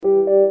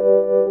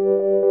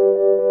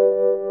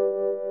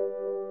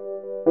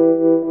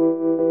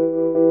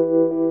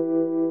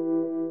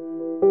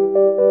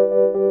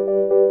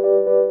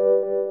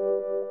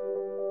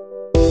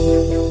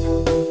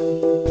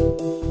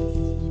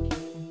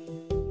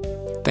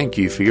Thank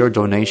you for your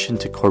donation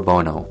to Cor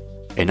Bono,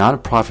 a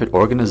non-profit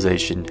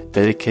organization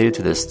dedicated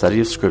to the study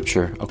of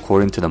Scripture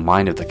according to the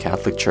mind of the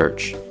Catholic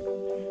Church.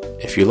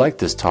 If you like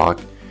this talk,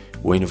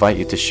 we invite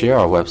you to share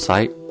our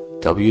website,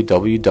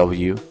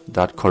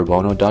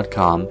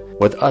 www.corbono.com,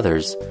 with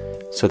others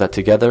so that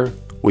together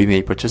we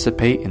may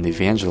participate in the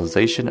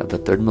evangelization of the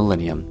third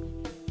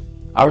millennium.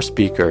 Our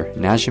speaker,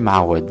 Najim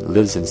Awad,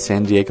 lives in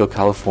San Diego,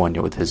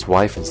 California with his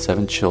wife and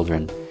 7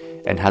 children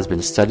and has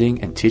been studying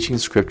and teaching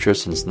Scripture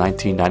since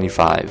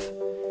 1995.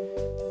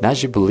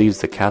 Najim believes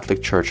the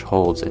Catholic Church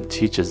holds and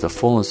teaches the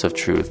fullness of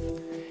truth,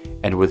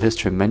 and with his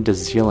tremendous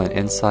zeal and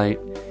insight,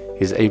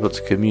 he is able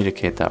to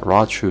communicate that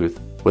raw truth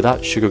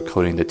without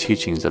sugarcoating the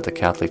teachings of the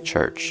Catholic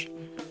Church.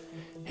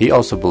 He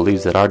also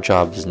believes that our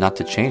job is not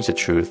to change the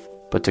truth,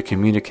 but to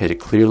communicate it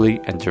clearly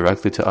and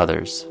directly to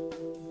others.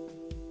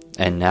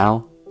 And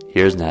now,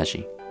 here's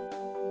Najim.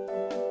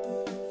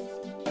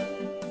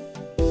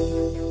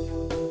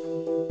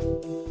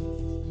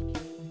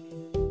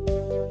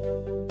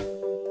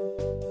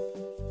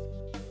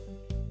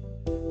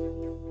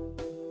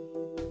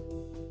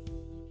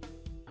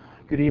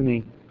 Good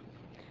evening,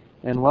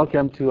 and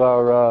welcome to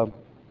our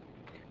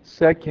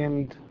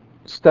second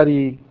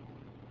study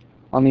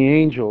on the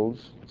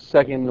angels,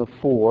 second of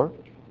 4.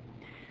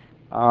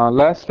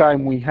 Last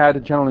time we had a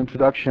general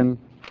introduction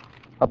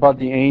about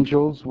the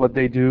angels, what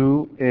they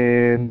do,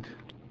 and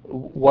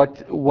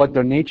what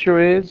their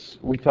nature is.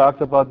 We talked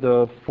about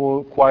the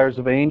 4 choirs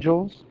of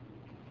angels.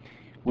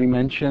 We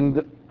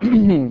mentioned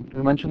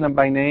them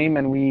by name,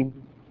 and we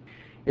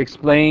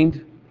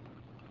explained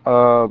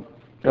a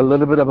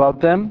little bit about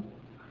them.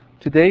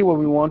 Today what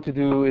we want to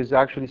do is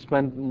actually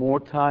spend more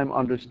time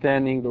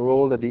understanding the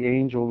role that the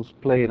angels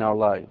play in our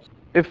lives.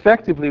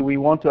 Effectively, we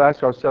want to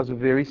ask ourselves a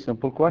very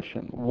simple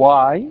question.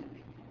 Why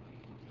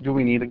do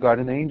we need a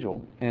guardian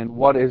angel? And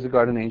what is a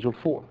guardian angel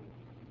for?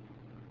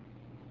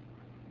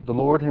 The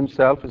Lord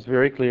himself is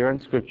very clear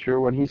in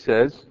Scripture when he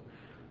says,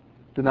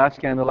 "Do not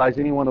scandalize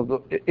any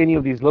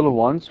of these little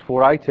ones,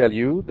 for I tell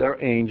you,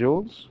 they're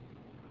angels.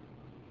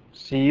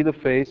 See the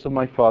face of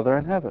my Father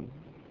in heaven."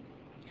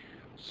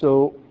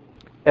 So,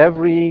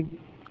 every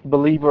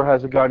believer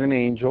has a guardian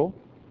angel.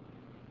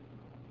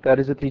 That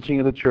is a teaching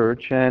of the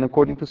Church. And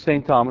according to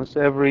St. Thomas,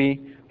 every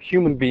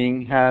human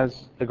being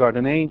has a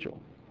guardian angel.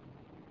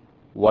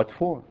 What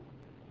for?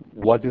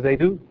 What do they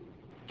do?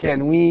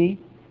 Can we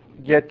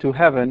get to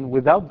heaven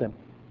without them?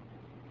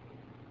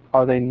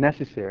 Are they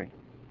necessary?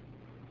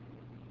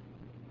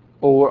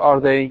 Or are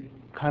they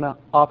kind of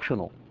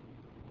optional?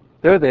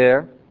 They're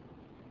there,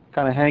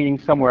 kind of hanging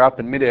somewhere up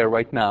in midair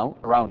right now,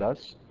 around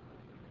us.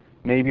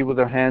 Maybe with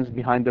their hands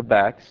behind their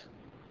backs,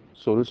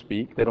 so to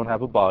speak. They don't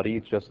have a body,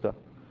 it's just a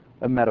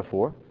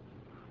metaphor.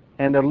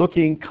 And they're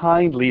looking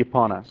kindly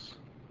upon us,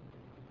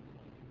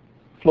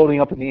 floating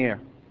up in the air.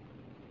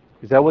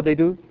 Is that what they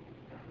do?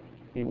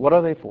 What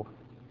are they for?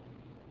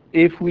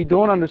 If we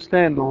don't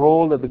understand the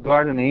role that the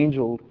guardian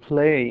angel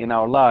play in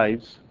our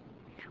lives,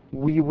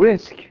 we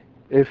risk,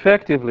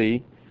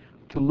 effectively,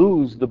 to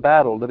lose the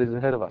battle that is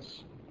ahead of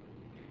us.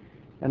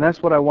 And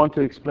that's what I want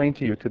to explain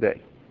to you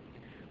today.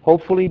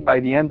 Hopefully,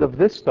 by the end of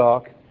this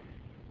talk,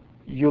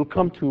 you'll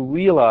come to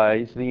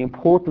realize the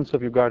importance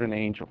of your guardian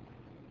angel,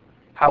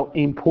 how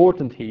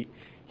important he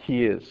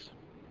is.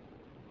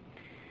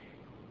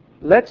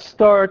 Let's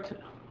start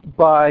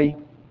by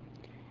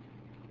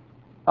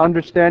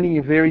understanding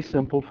a very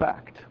simple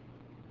fact.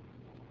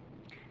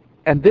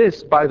 And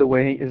this, by the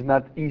way, is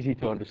not easy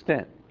to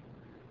understand,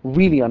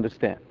 really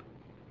understand.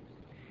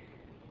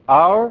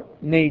 Our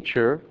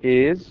nature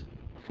is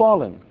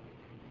fallen.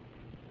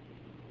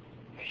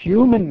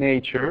 Human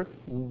nature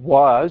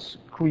was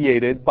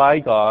created by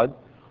God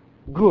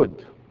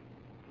good.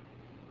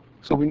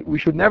 So we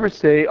should never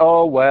say,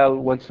 oh, well,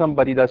 when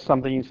somebody does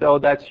something, you say, oh,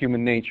 that's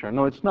human nature.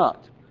 No, it's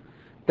not.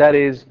 That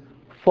is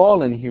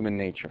fallen human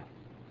nature.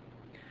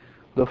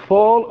 The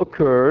fall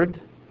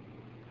occurred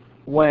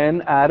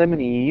when Adam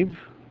and Eve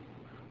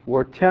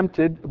were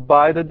tempted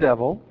by the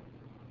devil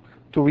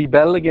to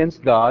rebel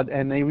against God,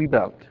 and they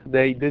rebelled.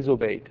 They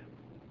disobeyed.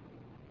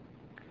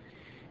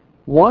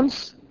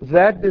 Once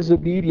that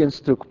disobedience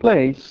took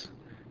place,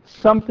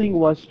 something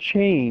was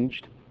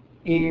changed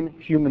in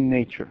human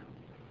nature.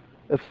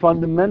 A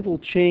fundamental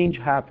change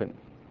happened.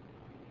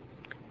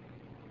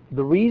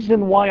 The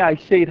reason why I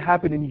say it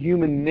happened in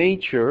human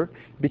nature,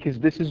 because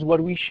this is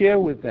what we share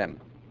with them.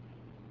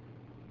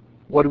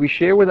 What we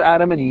share with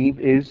Adam and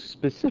Eve is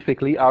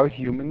specifically our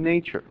human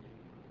nature.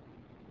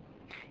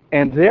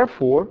 And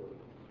therefore,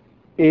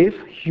 if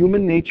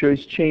human nature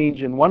is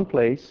changed in one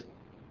place,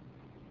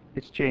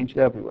 it's changed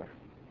everywhere.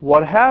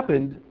 What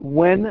happened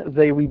when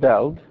they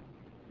rebelled,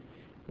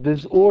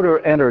 disorder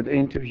entered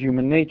into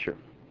human nature.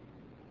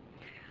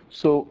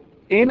 So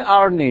in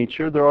our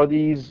nature, there are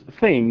these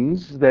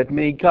things that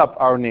make up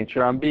our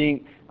nature.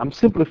 I'm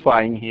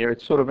simplifying here.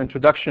 It's sort of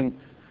introduction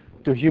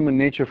to human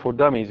nature for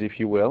dummies, if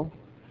you will.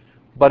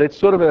 But it's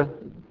sort of a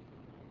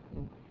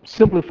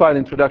simplified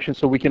introduction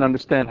so we can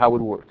understand how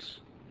it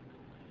works.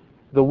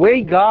 The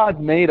way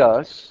God made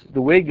us,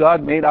 the way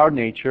God made our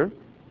nature,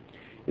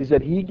 is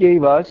that He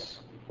gave us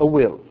a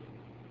will.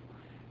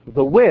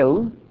 The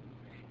will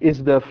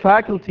is the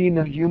faculty in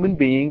a human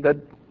being that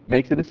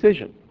makes a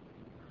decision.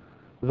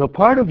 The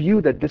part of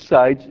you that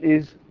decides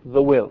is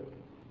the will.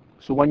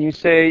 So when you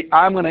say,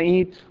 I'm going to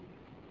eat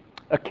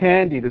a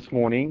candy this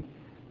morning,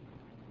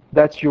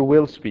 that's your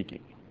will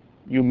speaking.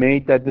 You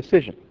made that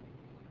decision.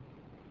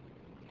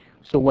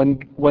 So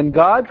when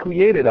God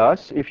created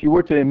us, if you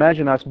were to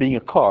imagine us being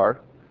a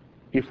car,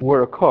 if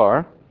we're a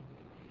car,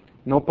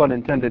 no pun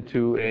intended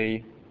to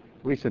a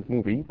recent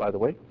movie, by the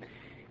way,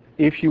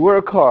 if you were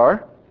a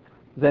car,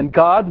 then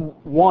God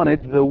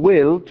wanted the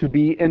will to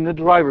be in the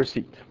driver's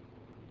seat.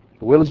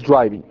 The will is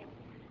driving.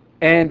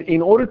 And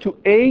in order to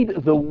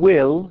aid the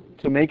will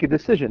to make a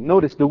decision,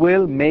 notice the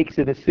will makes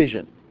a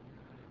decision.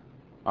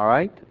 All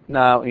right?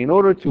 Now, in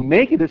order to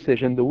make a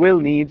decision, the will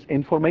needs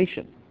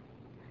information.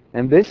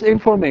 And this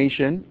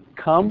information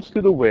comes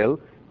to the will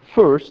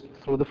first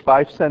through the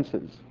five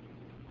senses.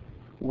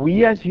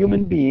 We as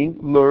human beings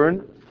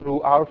learn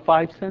through our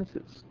five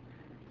senses,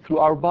 through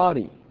our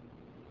body.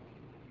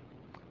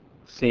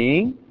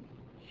 Seeing,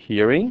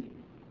 hearing,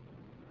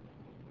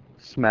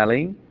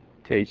 smelling,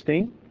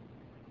 tasting,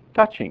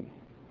 touching.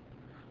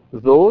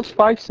 Those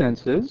five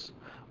senses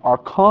are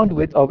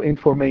conduit of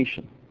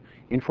information.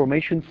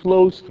 Information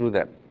flows through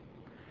them.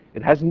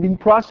 It hasn't been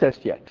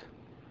processed yet.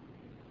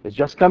 It's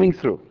just coming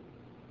through.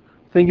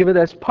 Think of it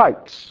as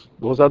pipes.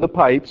 Those are the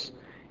pipes,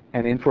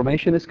 and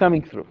information is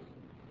coming through.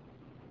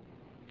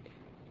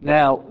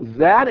 Now,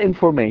 that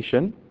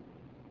information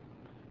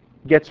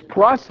gets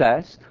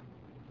processed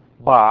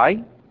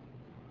by,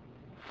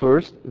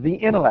 first, the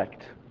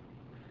intellect.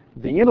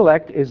 The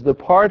intellect is the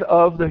part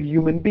of the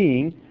human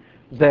being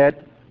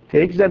that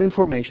takes that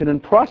information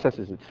and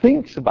processes it,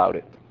 thinks about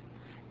it,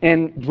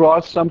 and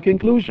draws some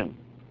conclusion,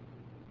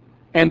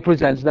 and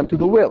presents them to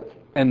the will.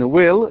 And the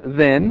will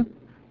then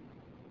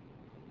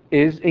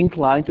is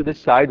inclined to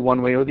decide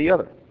one way or the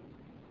other.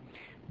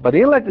 But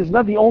intellect is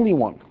not the only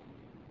one.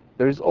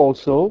 There is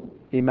also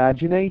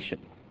imagination.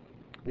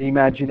 The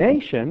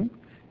imagination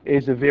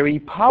is a very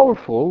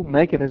powerful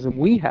mechanism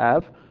we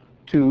have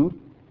to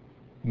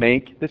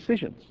make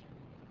decisions.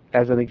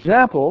 As an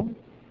example,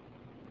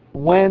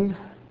 when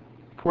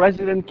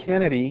President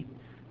Kennedy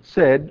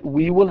said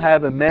we will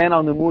have a man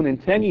on the moon in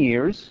 10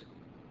 years,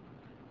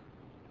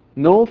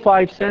 no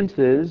five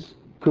senses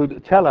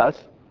could tell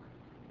us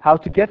how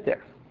to get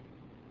there.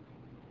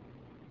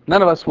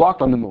 None of us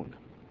walked on the moon.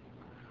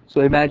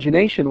 So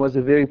imagination was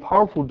a very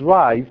powerful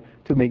drive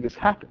to make this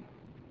happen.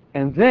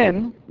 And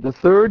then the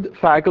third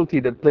faculty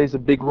that plays a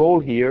big role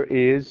here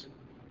is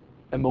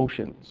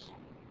emotions.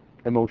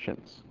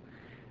 Emotions.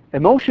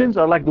 Emotions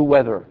are like the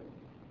weather.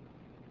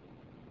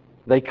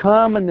 They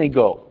come and they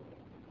go.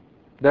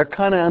 They're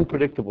kind of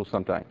unpredictable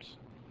sometimes.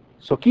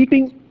 So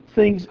keeping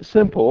things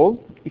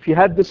simple, if you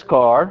had this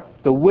car,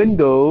 the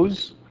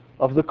windows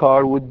of the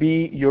car would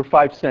be your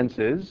five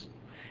senses.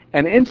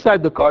 And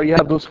inside the car, you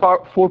have those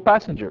four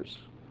passengers.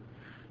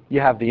 You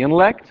have the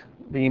intellect,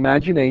 the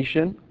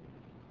imagination,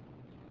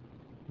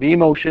 the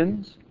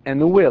emotions,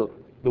 and the will.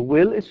 The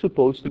will is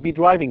supposed to be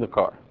driving the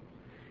car.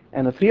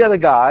 And the three other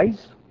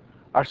guys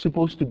are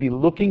supposed to be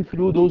looking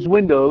through those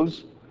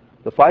windows,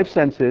 the five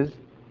senses,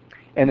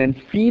 and then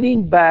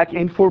feeding back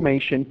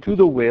information to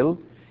the will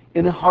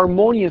in a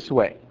harmonious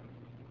way.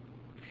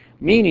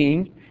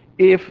 Meaning,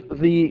 if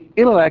the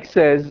intellect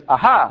says,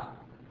 aha,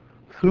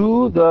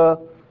 through the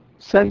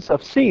sense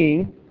of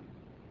seeing,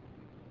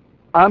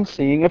 I'm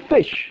seeing a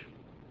fish.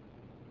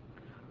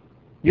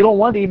 You don't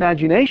want the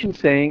imagination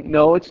saying,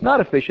 no, it's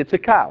not a fish, it's a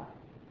cow.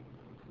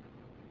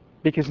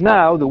 Because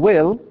now the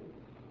will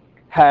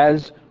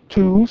has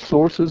two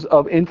sources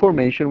of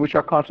information which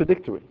are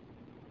contradictory.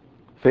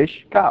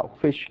 Fish, cow,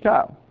 fish,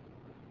 cow.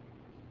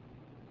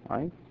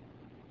 Right?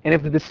 And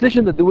if the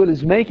decision that the will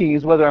is making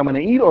is whether I'm going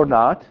to eat or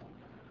not,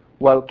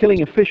 well,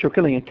 killing a fish or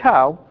killing a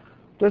cow,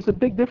 there's a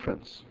big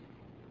difference.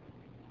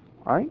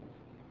 Right?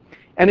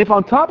 And if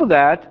on top of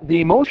that,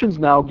 the emotions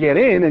now get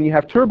in and you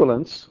have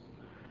turbulence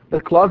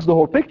that clogs the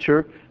whole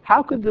picture,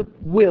 how could the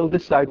will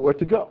decide where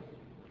to go?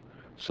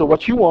 So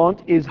what you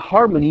want is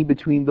harmony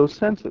between those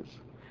senses,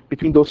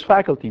 between those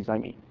faculties, I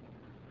mean.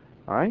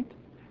 All right?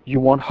 You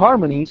want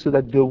harmony so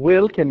that the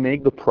will can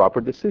make the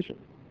proper decision.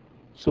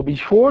 So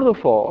before the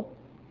fall,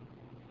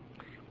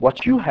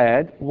 what you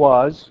had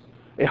was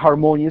a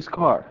harmonious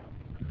car.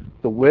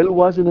 The will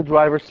was in the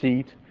driver's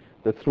seat.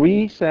 The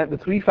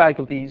three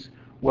faculties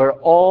were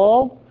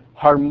all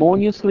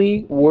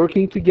harmoniously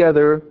working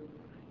together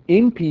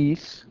in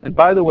peace. And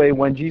by the way,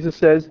 when Jesus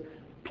says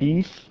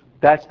peace,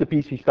 that's the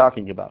peace he's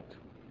talking about.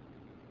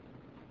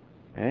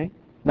 Okay?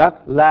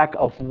 Not lack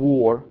of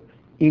war,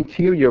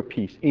 interior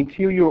peace,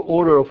 interior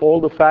order of all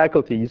the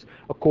faculties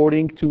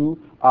according to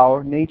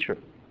our nature.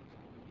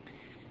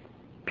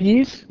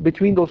 Peace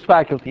between those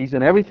faculties,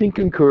 and everything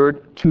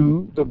concurred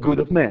to the good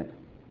of man.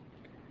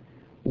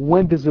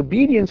 When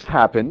disobedience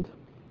happened,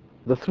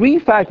 the three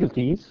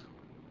faculties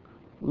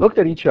looked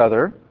at each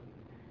other,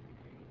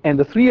 and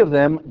the three of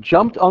them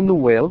jumped on the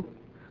will,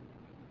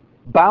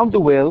 bound the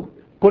will,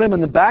 put him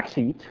in the back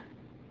seat,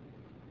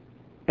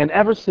 And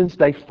ever since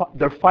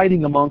they're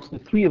fighting amongst the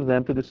three of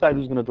them to decide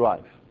who's going to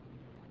drive.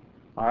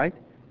 All right?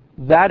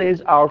 That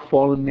is our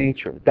fallen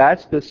nature.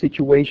 That's the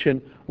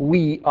situation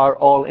we are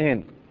all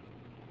in.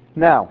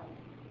 Now,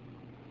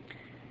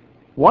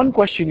 one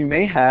question you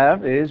may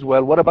have is,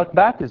 well, what about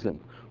baptism?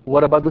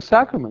 What about the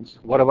sacraments?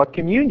 What about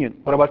communion?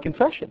 What about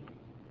confession?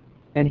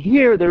 And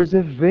here there is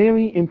a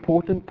very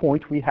important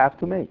point we have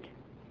to make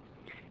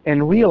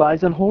and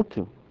realize and hold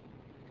to.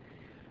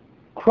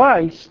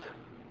 Christ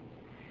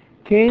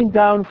came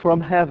down from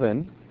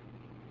heaven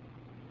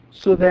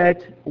so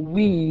that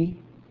we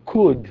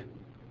could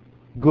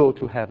go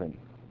to heaven.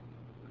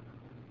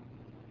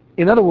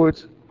 In other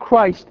words,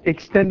 Christ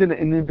extended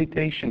an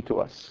invitation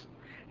to us.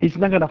 He's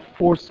not going to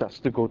force us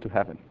to go to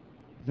heaven.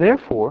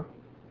 Therefore,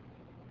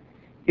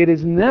 it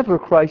is never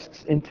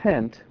Christ's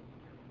intent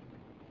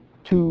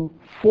to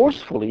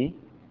forcefully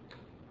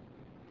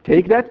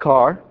take that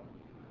car,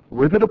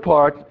 rip it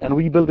apart, and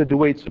rebuild it the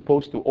way it's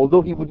supposed to,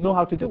 although he would know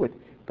how to do it.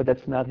 But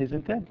that's not his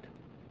intent.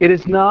 It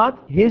is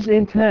not his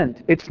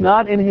intent. It's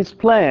not in his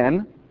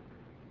plan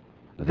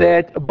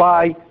that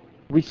by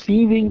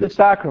receiving the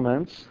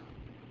sacraments,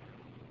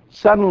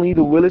 suddenly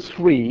the will is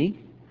free,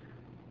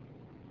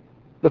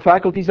 the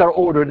faculties are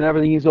ordered, and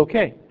everything is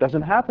okay. It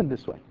doesn't happen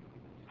this way.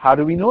 How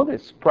do we know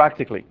this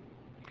practically?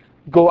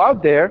 Go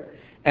out there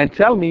and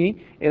tell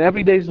me in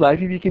everyday's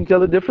life if you can tell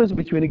the difference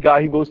between a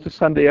guy who goes to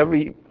Sunday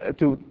every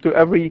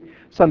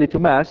Sunday to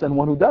Mass and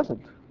one who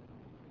doesn't.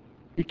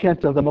 You can't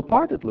tell them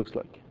apart, it looks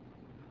like.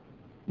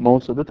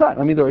 Most of the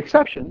time. I mean, there are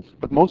exceptions,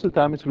 but most of the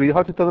time it's really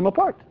hard to tell them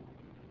apart.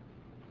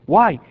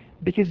 Why?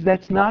 Because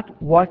that's not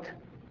what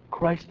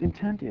Christ's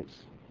intent is.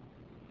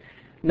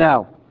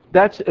 Now,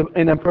 that's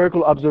an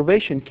empirical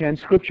observation. Can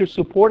Scripture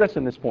support us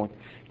in this point?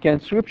 Can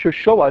Scripture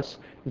show us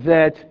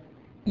that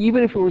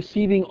even if we're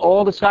receiving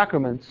all the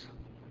sacraments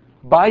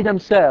by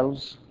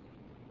themselves,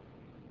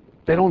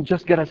 they don't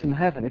just get us in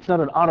heaven? It's not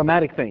an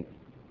automatic thing.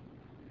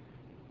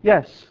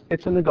 Yes,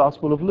 it's in the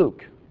Gospel of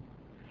Luke.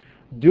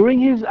 During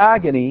his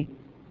agony,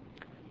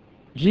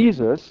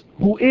 Jesus,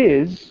 who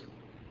is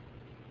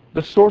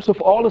the source of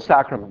all the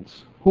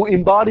sacraments, who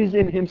embodies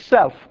in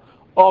himself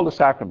all the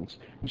sacraments.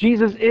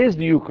 Jesus is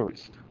the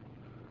Eucharist.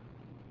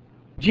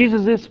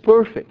 Jesus is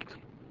perfect.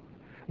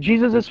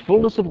 Jesus is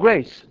fullness of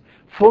grace,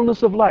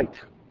 fullness of light.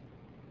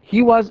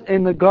 He was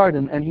in the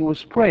garden and he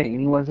was praying.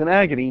 He was in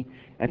agony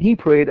and he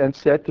prayed and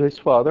said to his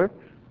Father,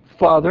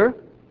 Father,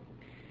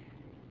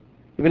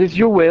 if it is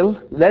your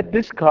will, let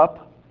this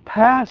cup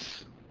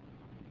pass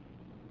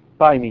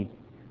by me.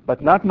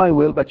 But not my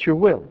will, but your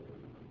will.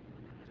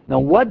 Now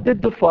what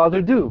did the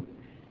Father do?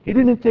 He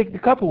didn't take the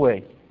cup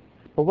away.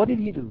 But what did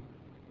he do?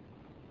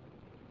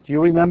 Do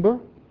you remember?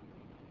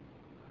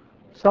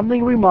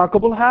 Something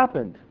remarkable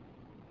happened.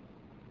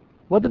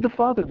 What did the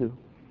Father do?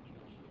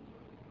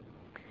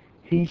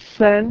 He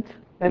sent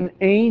an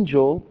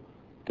angel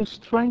to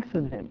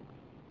strengthen him.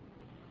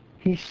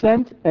 He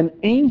sent an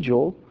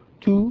angel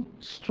to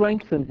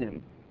strengthen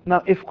him.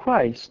 Now, if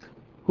Christ,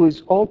 who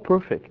is all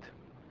perfect,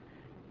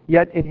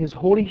 yet in his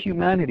holy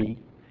humanity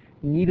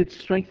needed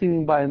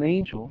strengthening by an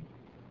angel,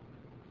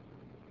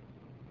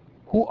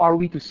 who are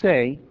we to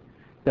say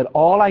that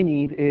all I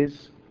need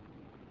is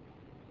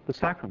the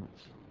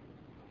sacraments?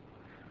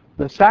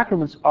 The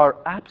sacraments are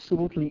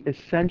absolutely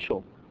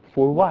essential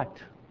for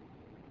what?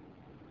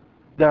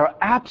 They are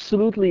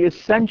absolutely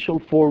essential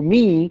for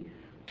me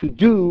to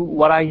do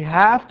what I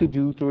have to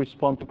do to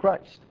respond to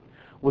Christ.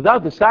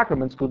 Without the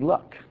sacraments, good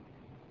luck.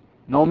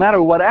 No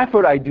matter what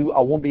effort I do, I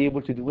won't be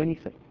able to do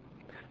anything.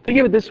 Think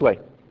of it this way.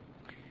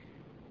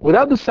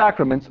 Without the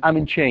sacraments, I'm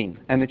in chain,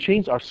 and the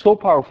chains are so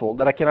powerful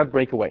that I cannot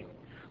break away.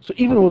 So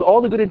even with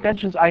all the good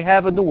intentions I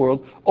have in the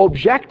world,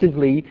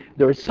 objectively,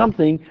 there is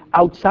something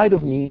outside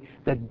of me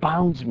that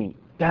binds me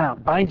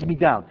down.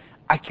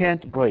 I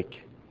can't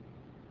break.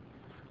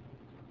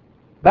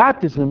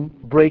 Baptism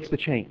breaks the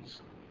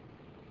chains.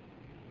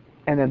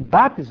 And then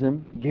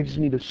baptism gives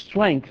me the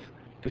strength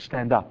to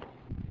stand up.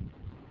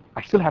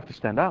 I still have to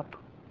stand up.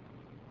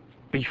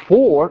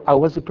 Before, I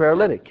was a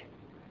paralytic.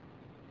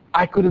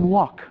 I couldn't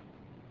walk.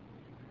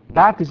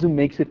 Baptism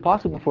makes it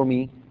possible for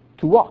me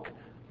to walk.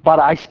 But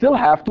I still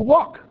have to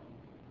walk.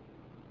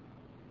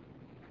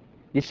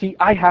 You see,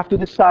 I have to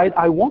decide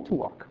I want to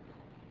walk.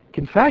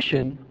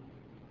 Confession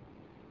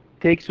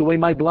takes away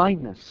my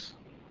blindness.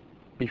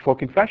 Before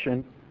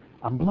confession,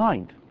 I'm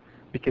blind,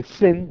 because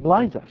sin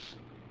blinds us.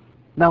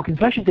 Now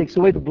confession takes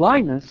away the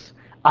blindness.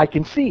 I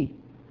can see.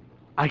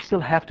 I still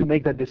have to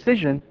make that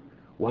decision.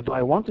 What do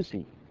I want to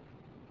see?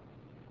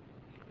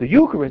 The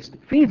Eucharist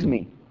feeds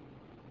me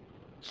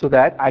so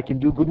that I can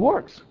do good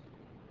works.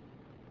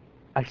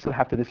 I still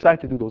have to decide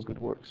to do those good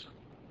works.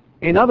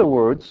 In other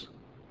words,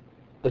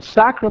 the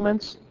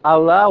sacraments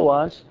allow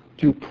us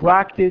to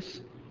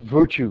practice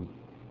virtue.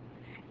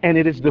 And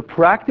it is the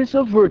practice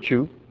of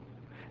virtue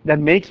that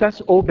makes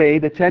us obey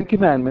the 10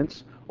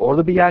 Commandments or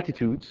the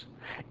Beatitudes,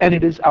 and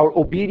it is our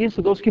obedience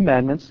to those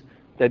commandments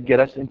that get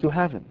us into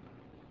heaven.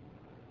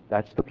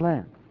 That's the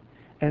plan.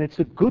 And it's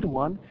a good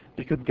one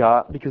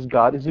because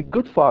God is a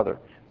good Father.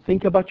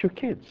 Think about your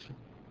kids.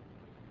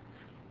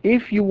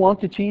 If you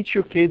want to teach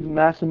your kids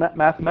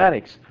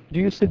mathematics, do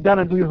you sit down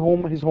and do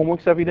his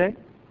homeworks every day?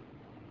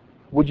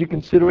 Would you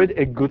consider it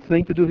a good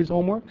thing to do his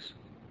homeworks?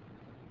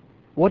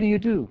 What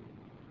do?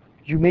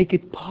 You make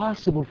it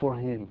possible for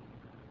him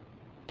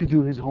to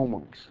do his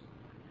homeworks.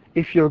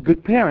 If you're a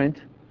good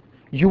parent,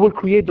 you will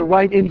create the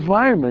right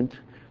environment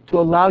to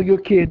allow your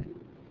kid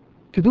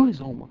to do his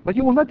homework. But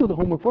you will not do the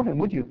homework for him,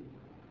 would you?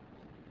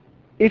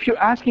 If you're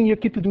asking your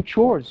kid to do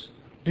chores,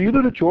 do you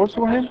do the chores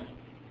for him?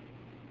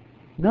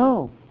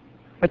 No.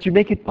 But you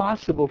make it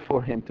possible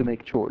for him to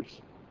make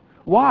chores.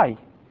 Why?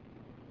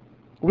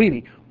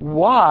 Really,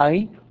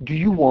 why do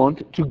you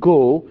want to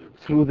go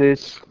through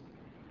this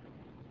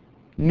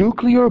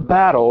nuclear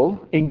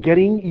battle in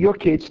getting your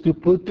kids to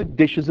put the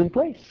dishes in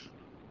place?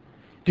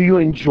 Do you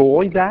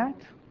enjoy that?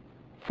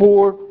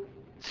 For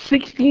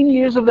 16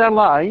 years of their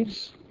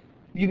lives,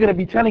 you're going to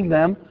be telling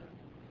them,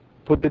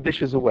 put the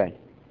dishes away.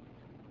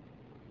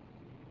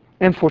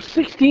 And for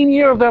 16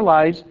 years of their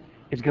lives,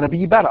 it's going to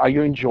be better. Are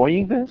you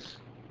enjoying this?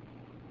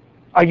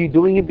 Are you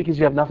doing it because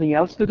you have nothing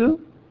else to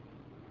do?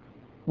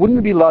 Wouldn't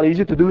it be a lot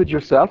easier to do it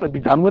yourself and be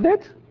done with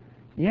it?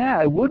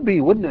 Yeah, it would be,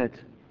 wouldn't it?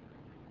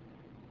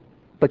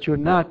 But you're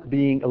not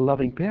being a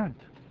loving parent.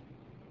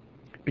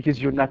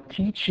 Because you're not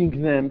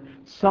teaching them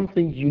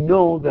something you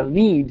know they'll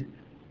need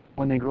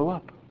when they grow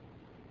up.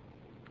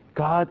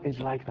 God is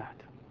like that.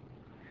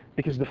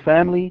 Because the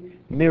family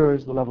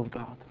mirrors the love of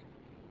God.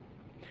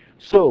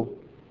 So,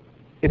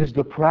 it is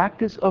the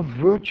practice of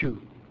virtue.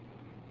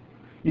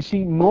 You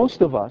see,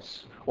 most of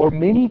us, or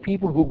many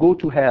people who go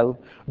to hell,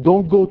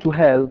 don't go to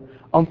hell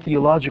on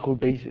theological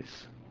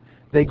basis.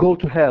 They go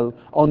to hell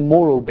on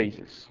moral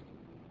basis.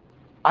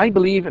 I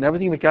believe in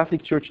everything the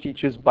Catholic Church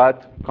teaches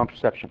but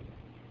contraception.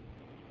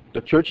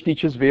 The Church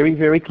teaches very,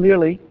 very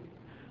clearly,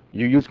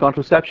 you use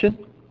contraception,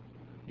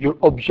 you're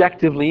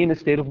objectively in a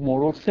state of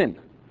moral sin.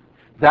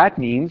 That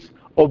means,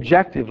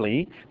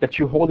 objectively, that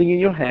you're holding in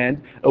your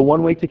hand a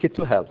one-way ticket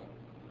to hell.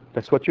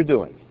 That's what you're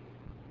doing.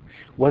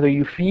 Whether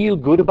you feel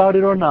good about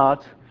it or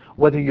not,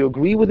 whether you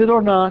agree with it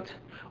or not,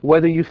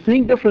 whether you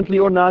think differently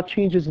or not,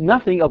 changes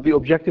nothing of the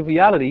objective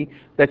reality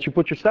that you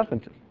put yourself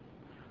into.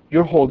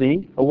 You're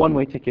holding a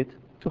one-way ticket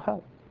to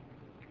hell.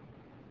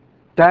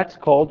 That's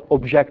called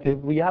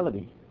objective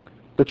reality.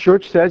 The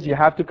Church says you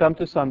have to come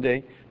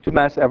to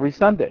Mass every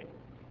Sunday.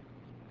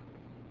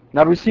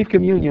 Not receive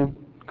communion,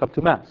 come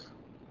to Mass.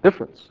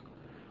 Difference.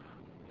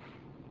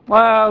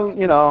 Well,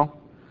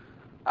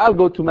 I'll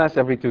go to Mass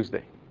every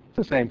Tuesday. It's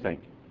the same thing.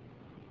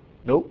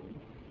 Nope,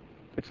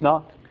 it's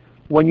not.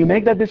 When you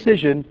make that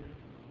decision,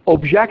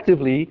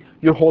 objectively,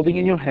 you're holding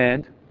in your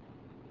hand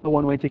the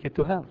one-way ticket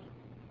to hell.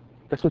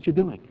 That's what you're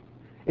doing.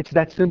 It's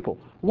that simple.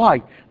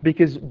 Why?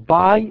 Because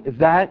by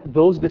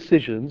those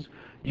decisions,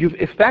 you've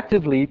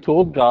effectively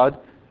told God,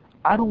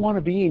 I don't want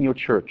to be in your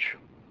church.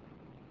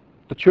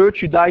 The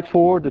church you died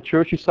for, the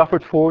church you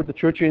suffered for, the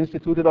church you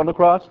instituted on the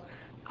cross,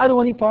 I don't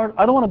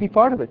want to be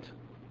part of it.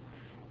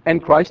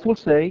 And Christ will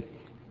say,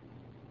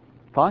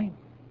 fine.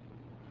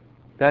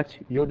 That's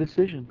your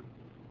decision.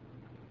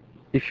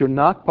 If you're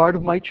not part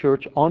of my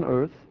church on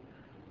earth,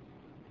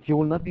 you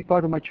will not be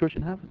part of my church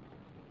in heaven.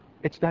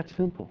 It's that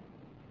simple.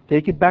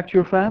 Take it back to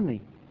your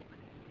family.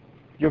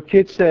 Your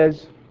kid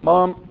says,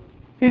 Mom,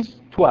 he's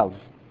 12.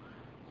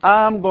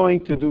 I'm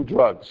going to do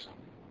drugs.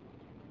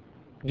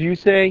 Do you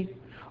say,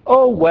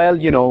 oh,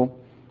 well,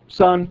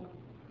 son,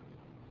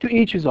 to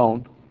each his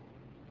own.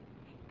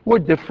 We're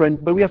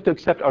different, but we have to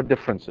accept our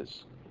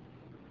differences.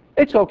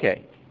 It's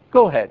okay.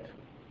 Go ahead.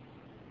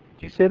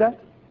 Do you say that?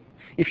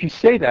 If you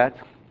say that,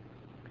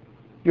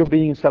 you're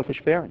being a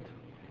selfish parent.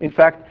 In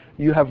fact,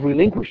 you have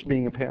relinquished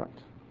being a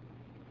parent.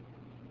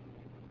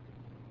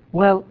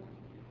 Well,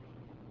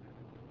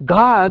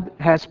 God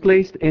has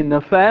placed in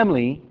the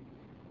family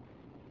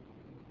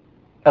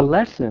a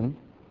lesson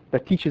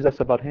that teaches us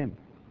about Him.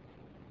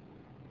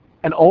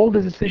 And all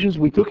the decisions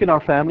we took in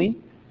our family,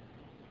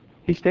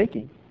 He's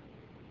taking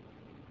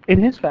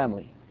in His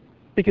family.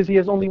 Because He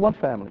has only one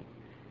family.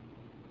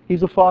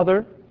 He's a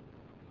father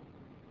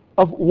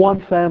of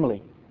one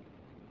family.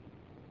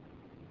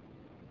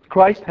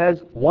 Christ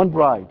has one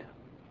bride.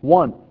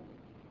 One.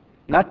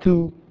 Not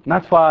two,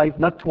 not 5,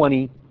 not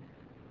 20.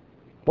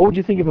 What would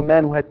you think of a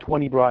man who had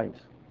 20 brides?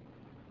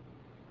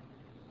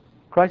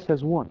 Christ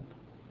has one.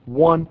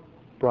 One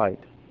bride.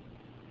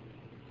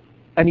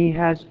 And He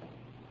has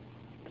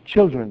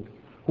children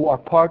who are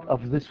part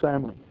of this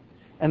family.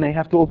 And they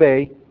have to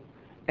obey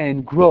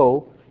and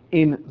grow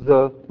in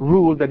the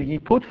rule that He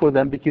put for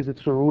them because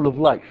it's a rule of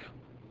life.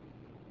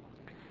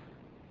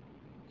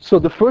 So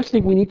the first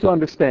thing we need to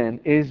understand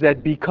is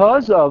that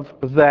because of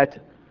that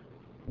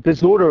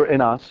disorder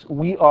in us,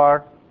 we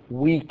are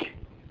weak.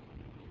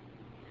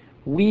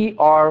 We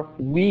are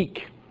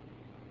weak.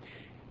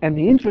 And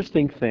the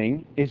interesting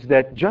thing is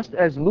that just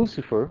as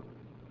Lucifer,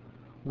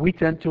 we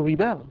tend to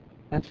rebel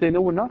and say,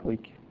 no, we're not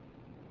weak.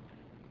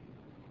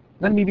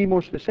 Let me be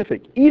more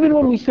specific. Even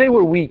when we say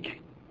we're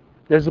weak,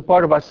 there's a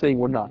part of us saying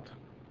we're not.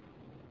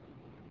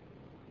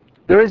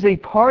 There is a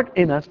part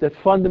in us that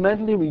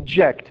fundamentally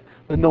rejects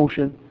the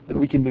notion that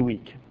we can be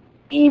weak.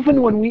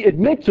 even when we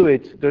admit to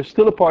it, there's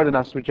still a part in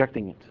us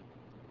rejecting it.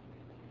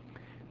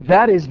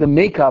 That is the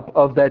makeup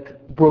of that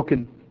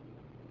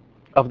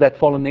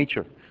fallen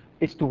nature,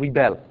 is to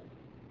rebel.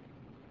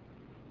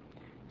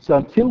 So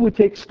until we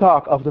take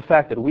stock of the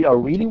fact that we are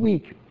really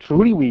weak,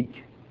 truly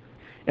weak,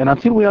 and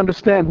until we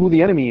understand who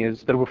the enemy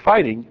is that we're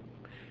fighting,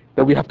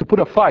 that we have to put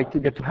a fight to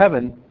get to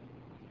heaven,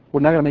 we're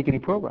not going to make any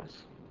progress.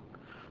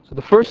 So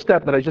the first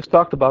step that I just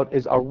talked about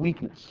is our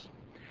weakness.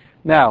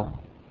 Now,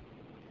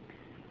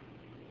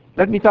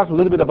 let me talk a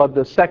little bit about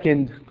the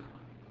second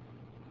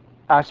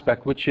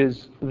aspect, which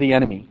is the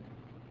enemy.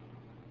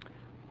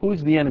 Who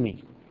is the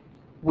enemy?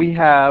 We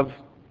have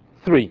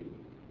three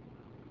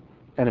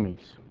enemies: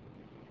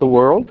 the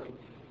world,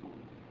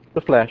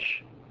 the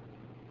flesh,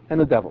 and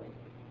the devil.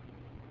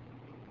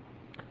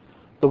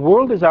 The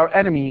world is our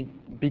enemy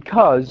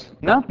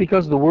not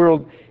because the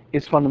world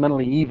is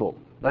fundamentally evil.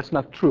 That's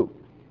not true.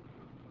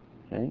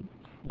 Okay?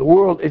 The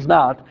world is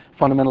not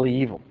fundamentally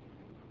evil.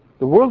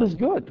 The world is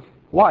good.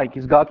 Why?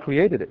 Because God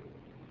created it.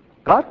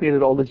 God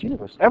created all this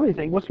universe.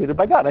 Everything was created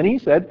by God. And He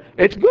said,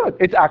 it's good.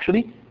 It's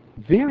actually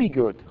very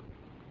good.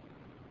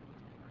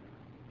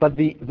 But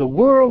the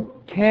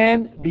world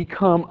can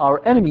become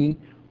our enemy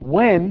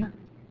when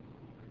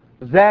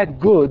that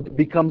good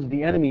becomes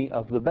the enemy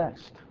of the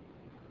best.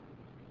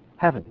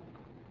 Heaven.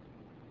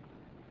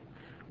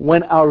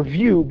 When our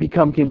view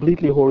becomes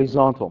completely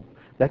horizontal.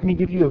 Let me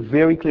give you a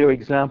very clear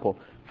example.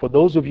 For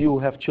those of you who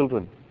have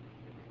children,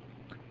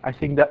 I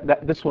think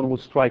that this one will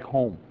strike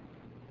home.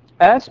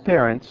 As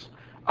parents,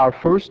 our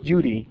first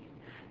duty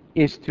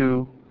is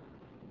to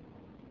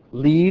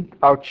lead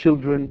our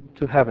children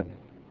to heaven.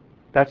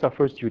 That's our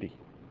first duty.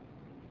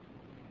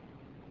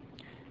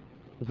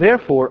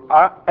 Therefore,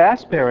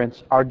 as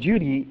parents, our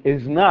duty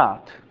is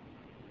not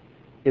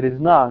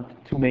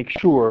to make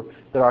sure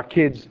that our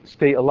kids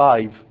stay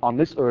alive on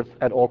this earth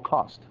at all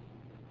cost.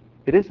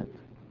 It isn't.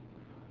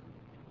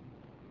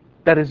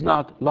 That is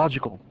not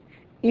logical.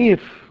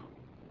 If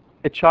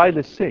a child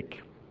is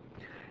sick,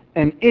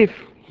 and if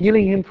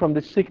healing him from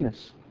this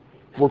sickness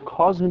will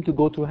cause him to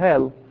go to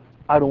hell,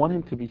 I don't want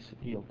him to be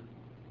healed.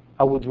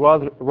 I would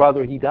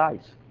rather he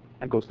dies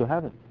and goes to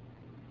heaven.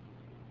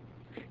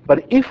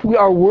 But if we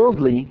are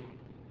worldly,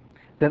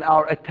 then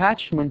our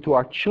attachment to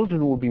our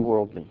children will be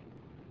worldly.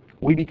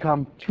 We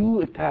become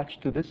too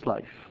attached to this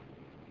life,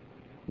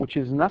 which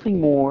is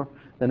nothing more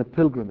than a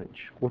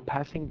pilgrimage. We're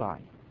passing by.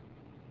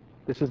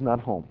 This is not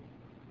home.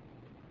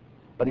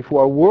 But if we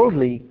are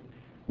worldly,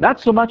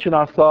 not so much in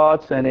our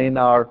thoughts and in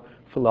our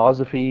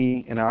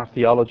philosophy, in our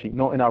theology,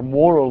 no, in our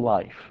moral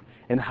life,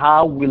 in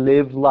how we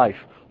live life,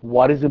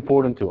 what is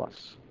important to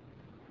us,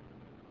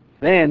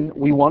 then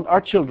we want our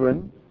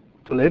children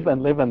to live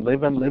and live and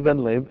live and live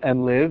and live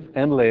and live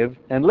and live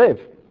and live.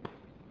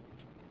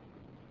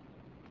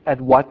 At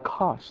what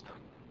cost?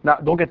 Now,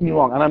 don't get me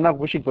wrong, and I'm not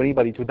wishing for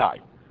anybody to die.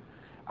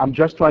 I'm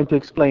just trying to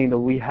explain that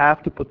we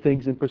have to put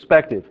things in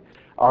perspective.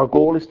 Our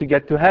goal is to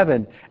get to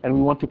heaven, and we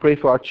want to pray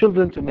for our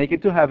children to make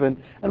it to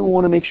heaven, and we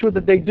want to make sure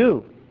that they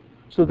do.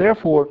 So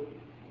therefore,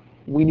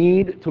 we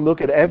need to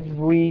look at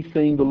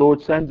everything the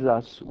Lord sends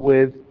us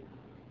with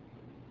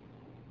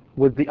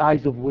the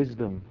eyes of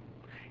wisdom.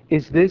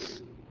 Is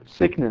this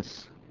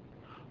sickness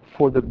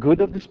for the good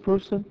of this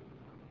person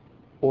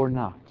or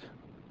not?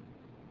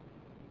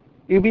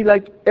 It would be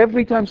like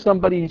every time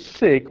somebody is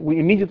sick, we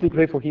immediately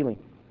pray for healing.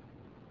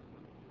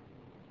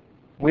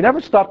 We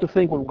never stop to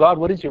think, well, God,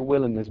 what is your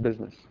will in this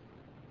business?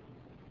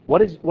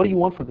 What do you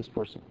want for this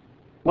person?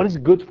 What is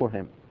good for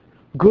him?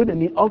 Good in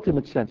the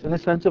ultimate sense, in the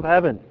sense of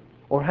heaven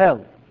or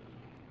hell.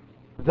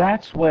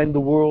 That's when the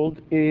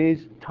world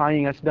is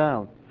tying us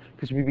down,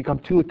 because we become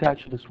too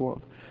attached to this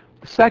world.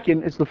 The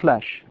second is the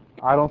flesh.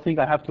 I don't think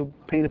I have to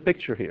paint a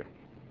picture here.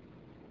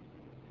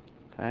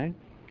 Okay?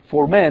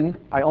 For men,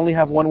 I only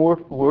have one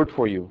word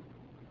for you.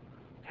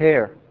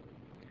 Hair.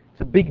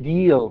 It's a big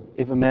deal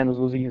if a man is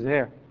losing his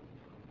hair.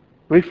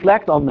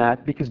 Reflect on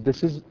that, because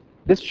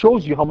this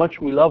shows you how much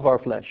we love our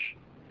flesh,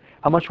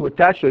 how much we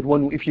attach to it.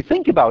 If you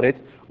think about it,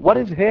 what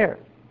is hair?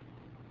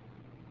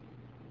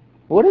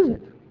 What is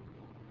it?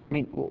 I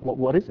mean,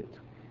 what is it?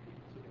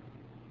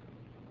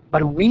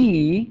 But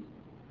we,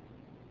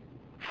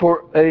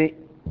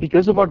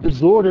 because of our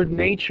disordered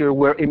nature,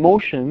 where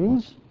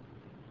emotions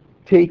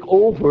take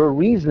over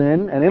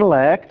reason and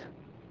intellect,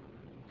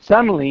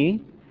 suddenly,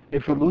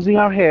 if we're losing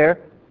our hair,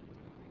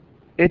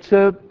 it's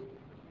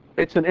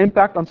an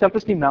impact on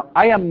self-esteem. Now,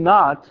 I am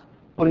not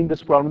putting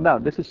this problem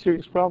down. This is a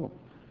serious problem.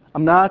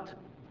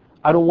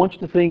 I don't want you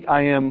to think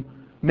I am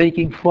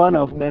making fun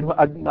of men.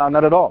 No,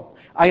 not at all.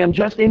 I am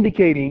just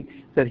indicating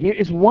that here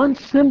is one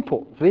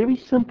very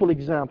simple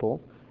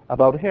example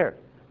about hair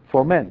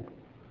for men.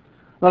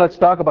 Now let's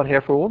talk about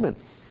hair for women.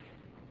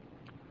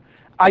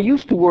 I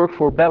used to work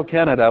for Bell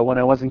Canada when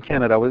I was in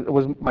Canada. It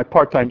was my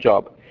part-time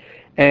job.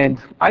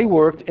 And I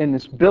worked in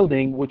this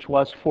building which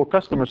was for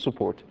customer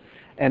support.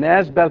 And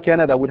as Bell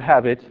Canada would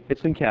have it,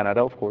 it's in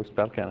Canada, of course,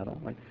 Bell Canada,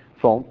 right?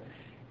 Phone.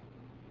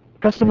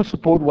 Customer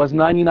support was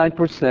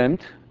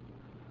 99%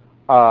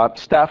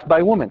 staffed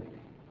by women.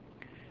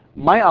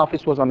 My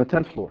office was on the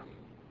 10th floor.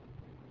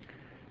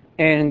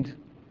 And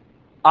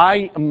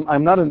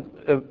I'm not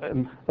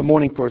a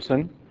morning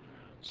person,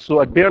 so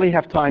I barely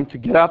have time to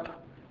get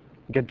up,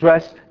 get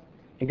dressed,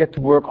 and get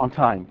to work on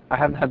time. I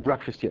haven't had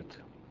breakfast yet.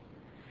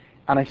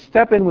 And I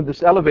step in with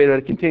this elevator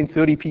that contains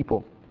 30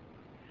 people.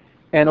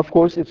 And of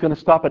course, it's going to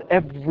stop at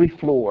every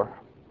floor.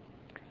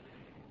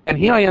 And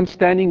here I am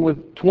standing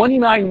with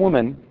 29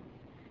 women,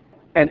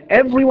 and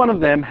every one of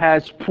them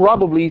has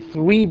probably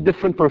 3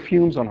 different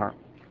perfumes on her.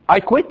 I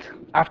quit.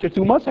 After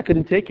 2 months, I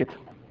couldn't take it.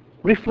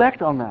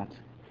 Reflect on that.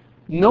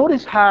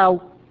 Notice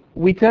how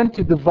we tend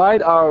to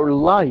divide our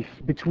life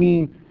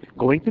between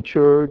going to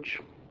church,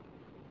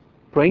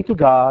 praying to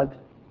God,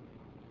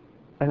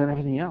 and then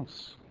everything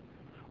else.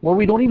 Where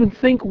we don't even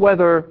think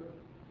whether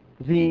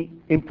the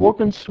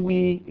importance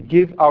we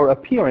give our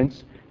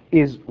appearance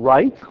is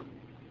right.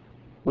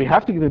 We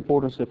have to give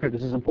importance to appearance.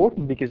 This is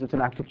important because it's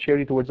an act of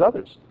charity towards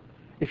others.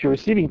 If you're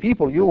receiving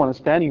people, you want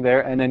to standing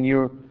there and then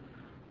you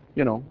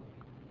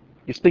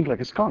stink like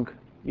a skunk.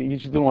 You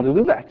just don't want to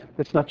do that.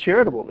 That's not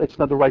charitable. It's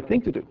not the right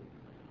thing to do.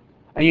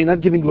 And you're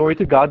not giving glory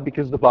to God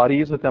because the body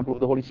is the temple of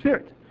the Holy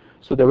Spirit.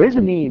 So there is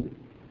a need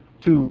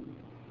to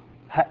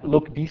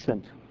look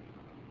decent.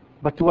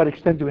 But to what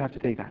extent do we have to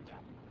take that?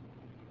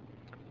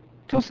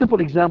 2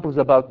 simple examples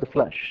about the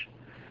flesh.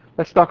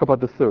 Let's talk about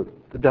the third,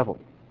 the devil.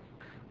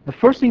 The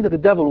first thing that the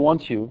devil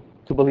wants you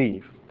to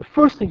believe, the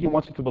first thing he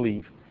wants you to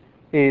believe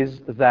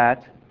is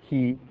that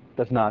he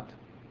does not.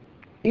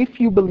 If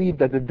you believe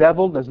that the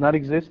devil does not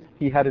exist,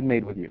 he had it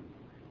made with you.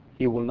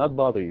 He will not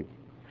bother you.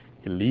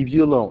 He'll leave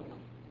you alone.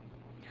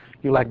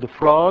 You're like the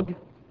frog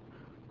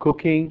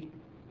cooking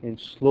in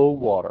slow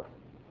water.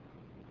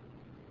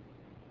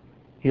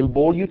 He'll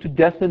bore you to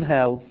death in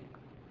hell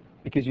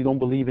because you don't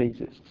believe he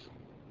exists.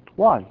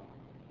 Why?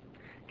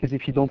 Because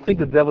if you don't think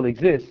the devil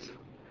exists,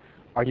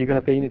 are you going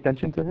to pay any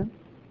attention to him?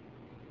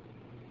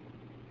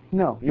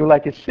 No. You're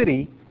like a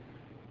city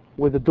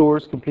with the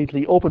doors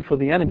completely open for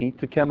the enemy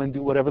to come and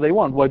do whatever they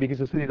want. Why? Because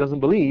the city doesn't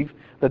believe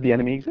that the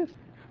enemy exists.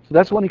 So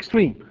that's one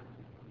extreme.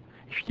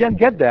 If you can't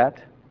get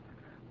that,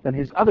 then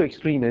his other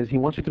extreme is he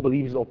wants you to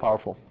believe he's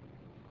all-powerful.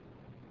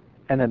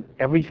 And then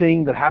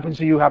everything that happens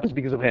to you happens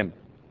because of him.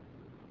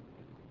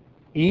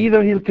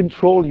 Either he'll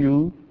control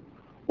you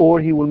or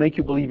he will make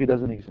you believe he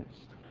doesn't exist.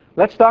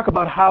 Let's talk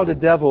about how the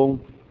devil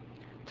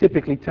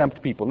typically tempts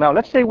people. Now,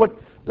 let's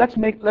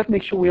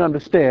make sure we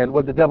understand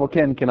what the devil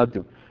can and cannot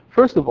do.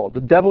 First of all,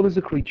 the devil is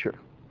a creature.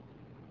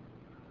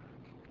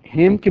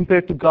 Him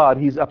compared to God,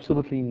 he's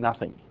absolutely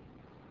nothing.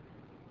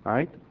 All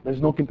right?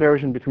 There's no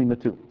comparison between the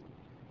two.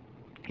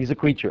 He's a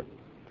creature.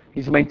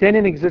 He's maintained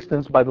in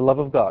existence by the love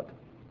of God.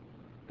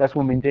 That's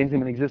what maintains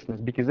him in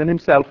existence, because in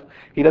himself,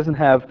 he doesn't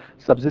have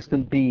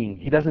subsistent being.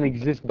 He doesn't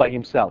exist by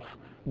himself.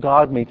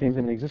 God maintains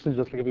him in existence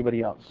just like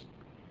everybody else.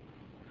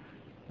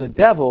 The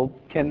devil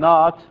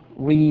cannot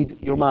read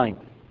your mind.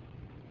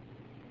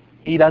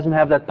 He doesn't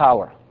have that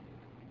power.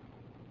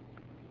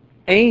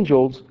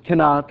 Angels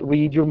cannot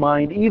read your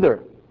mind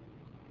either.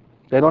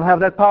 They don't have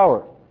that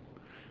power.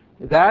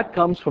 That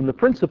comes from the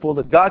principle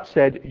that God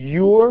said,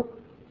 your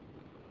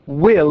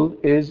will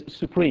is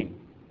supreme.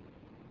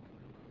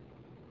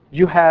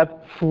 You have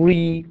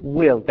free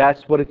will.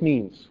 That's what it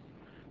means.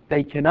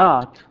 They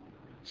cannot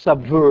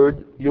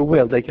subvert your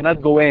will. They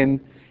cannot go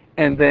in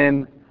and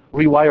then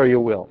rewire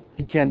your will.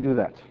 He can't do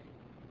that.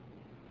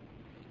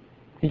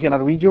 He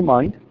cannot read your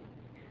mind.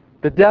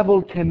 The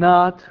devil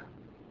cannot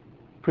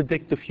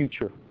predict the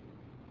future.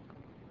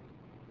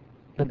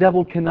 The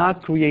devil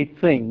cannot create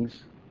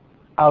things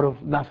out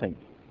of nothing.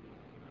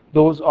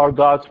 Those are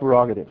God's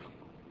prerogative.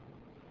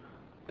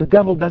 The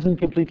devil doesn't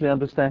completely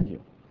understand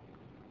you.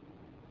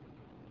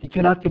 He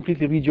cannot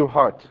completely read your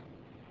heart.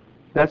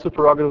 That's the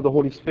prerogative of the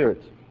Holy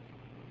Spirit.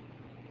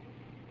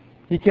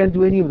 He can't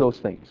do any of those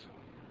things.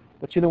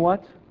 But you know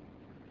what?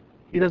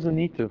 He doesn't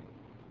need to.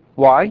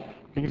 Why?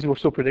 Because we're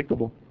so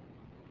predictable.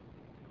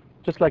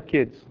 Just like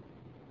kids.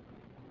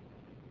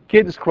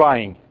 Kid is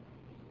crying.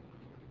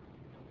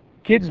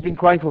 Kid's been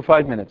crying for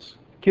 5 minutes.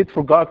 Kid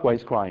forgot why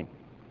he's crying.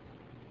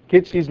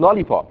 Kid sees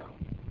lollipop.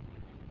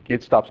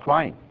 Kid stops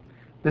crying.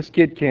 This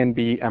kid can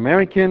be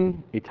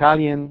American,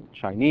 Italian,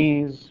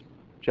 Chinese,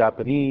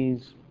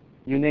 Japanese,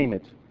 you name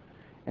it.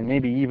 And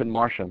maybe even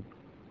Martian.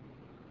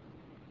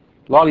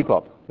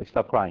 Lollipop, they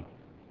stop crying.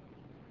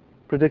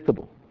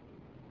 Predictable.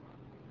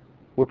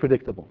 We're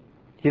predictable.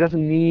 He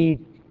doesn't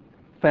need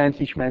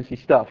fancy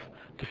schmancy stuff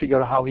to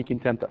figure out how he can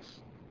tempt us.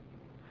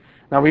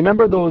 Now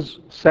remember those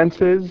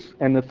senses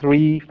and the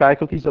 3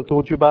 faculties I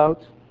told you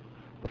about?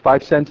 The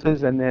 5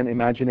 senses and then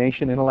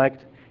imagination,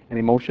 intellect, and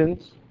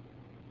emotions?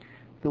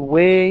 The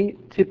way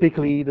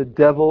typically the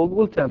devil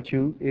will tempt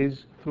you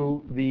is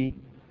through the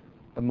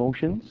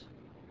emotions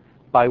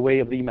by way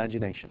of the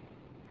imagination.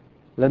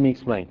 Let me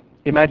explain.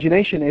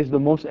 Imagination is the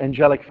most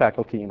angelic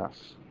faculty in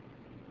us.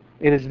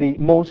 It is the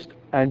most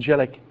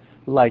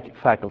angelic-like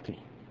faculty.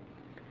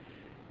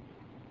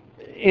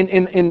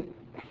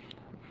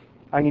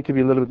 I need to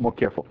be a little bit more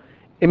careful.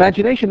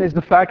 Imagination is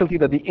the faculty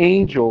that the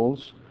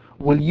angels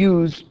will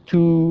use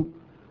to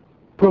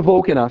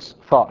provoke in us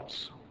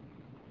thoughts.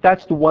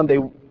 That's the one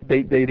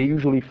they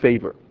usually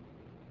favor.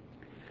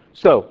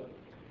 So,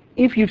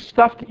 if you've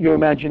stuffed your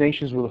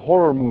imaginations with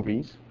horror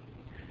movies,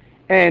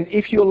 and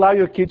if you allow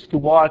your kids to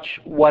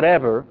watch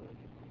whatever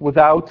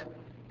without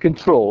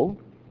control,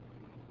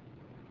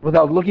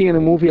 without looking at a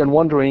movie and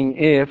wondering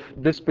if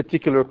this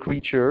particular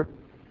creature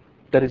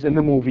that is in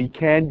the movie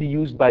can be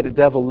used by the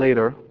devil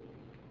later,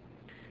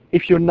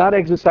 if you're not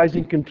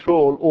exercising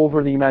control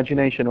over the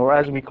imagination, or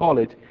as we call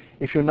it,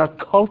 if you're not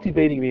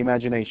cultivating the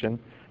imagination,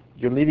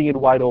 you're leaving it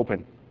wide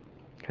open.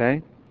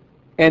 Okay?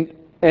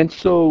 And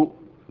so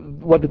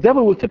what the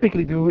devil will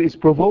typically do is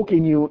provoke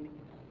in you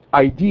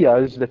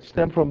ideas that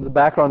stem from the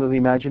background of the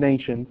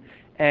imagination,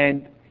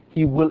 and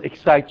he will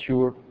excite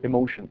your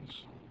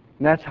emotions.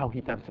 And that's how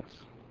he tempts us.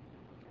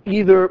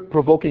 Either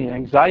provoking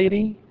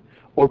anxiety,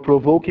 or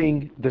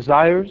provoking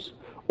desires,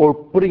 or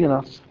putting in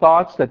us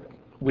thoughts that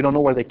we don't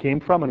know where they came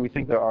from and we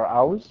think they are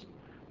ours,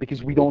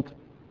 because we don't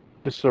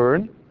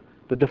discern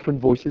the different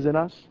voices in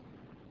us.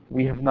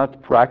 We have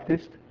not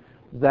practiced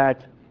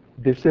that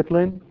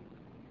discipline.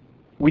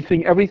 We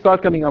think every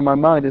thought coming on my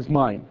mind is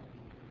mine.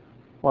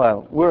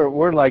 Well,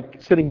 we're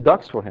like sitting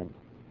ducks for him.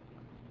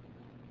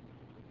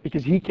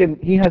 Because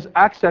he has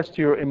access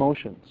to your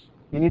emotions.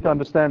 You need to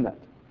understand that.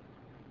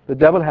 The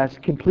devil has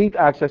complete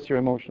access to your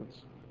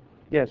emotions.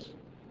 Yes.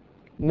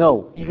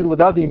 No, even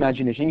without the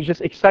imagination. He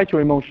just excites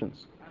your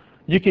emotions.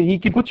 He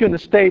can put you in a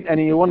state and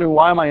you're wondering,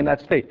 why am I in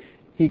that state?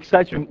 He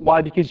excites you.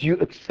 Why? Because you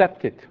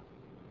accept it.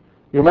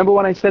 You remember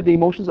when I said the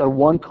emotions are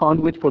one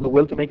conduit for the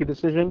will to make a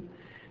decision?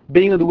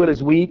 Being of the will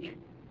is weak.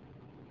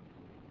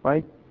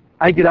 Right?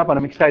 I get up and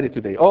I'm excited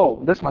today.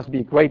 Oh, this must be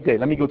a great day.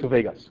 Let me go to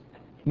Vegas.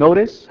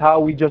 Notice how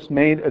we just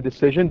made a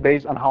decision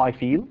based on how I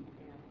feel.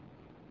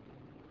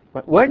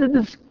 But where did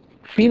this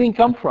feeling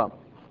come from?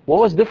 What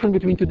was different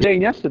between today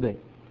and yesterday?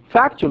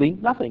 Factually,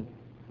 nothing.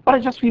 But I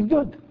just feel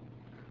good.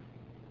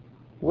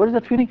 Where is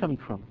that feeling coming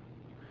from?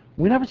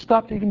 We never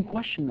stop to even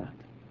question that.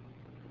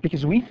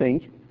 Because we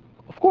think,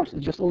 of course,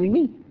 it's just only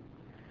me.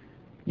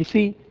 You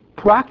see,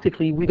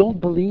 practically, we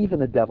don't believe in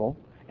the devil,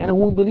 and we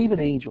won't believe in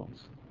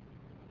angels.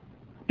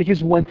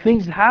 Because when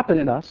things happen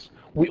in us,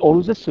 we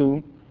always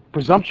assume,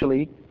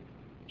 presumptually,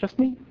 just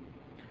me.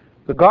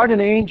 The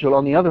guardian angel,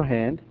 on the other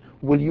hand,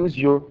 will use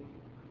your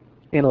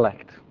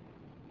intellect.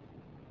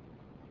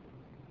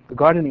 The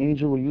guardian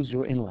angel will use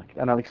your intellect,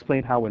 and I'll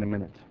explain how in a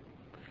minute.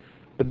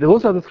 But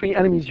those are the three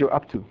enemies you're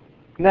up to.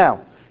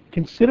 Now,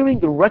 considering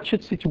the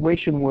wretched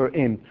situation we're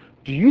in,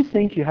 do you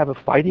think you have a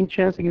fighting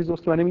chance against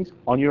those two enemies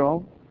on your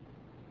own?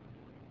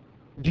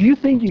 Do you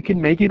think you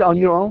can make it on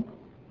your own?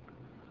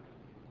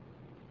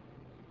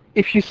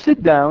 If you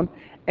sit down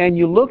and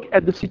you look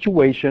at the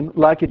situation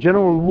like a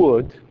general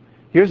would,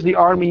 here's the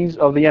armies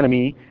of the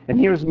enemy, and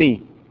here's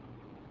me,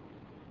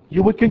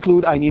 you would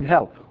conclude, I need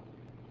help.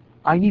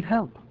 I need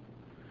help.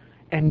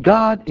 And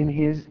God, in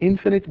His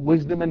infinite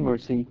wisdom and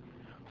mercy,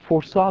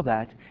 foresaw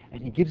that,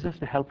 and He gives us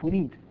the help we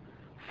need.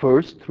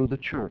 First, through the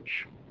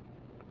church.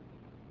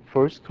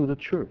 First, through the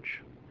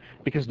church.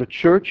 Because the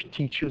church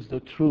teaches the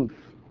truth.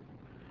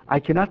 I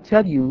cannot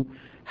tell you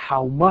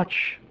how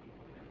much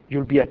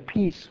you'll be at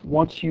peace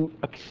once you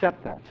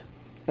accept that.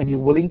 And you're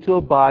willing to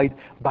abide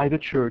by the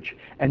church.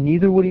 And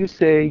neither will you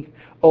say,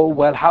 oh,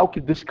 well, how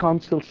could this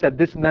council said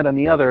this and that and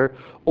the other?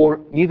 Or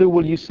neither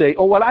will you say,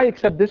 oh, well, I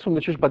accept this from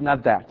the church, but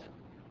not that.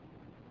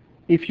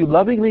 If you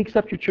lovingly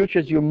accept your church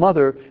as your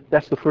mother,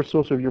 that's the first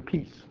source of your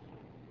peace.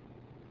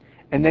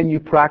 And then you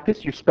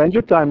practice, you spend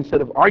your time,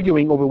 instead of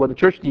arguing over what the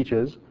church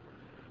teaches,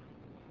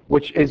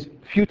 which is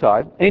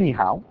futile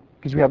anyhow,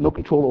 because we have no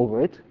control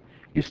over it,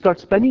 you start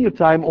spending your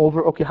time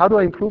over, okay, how do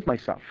I improve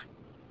myself?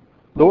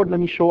 Lord, let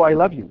me show I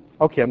love you.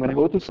 Okay, I'm going to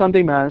go to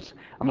Sunday Mass,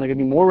 I'm going to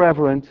be more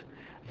reverent,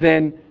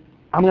 then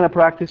I'm going to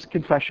practice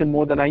confession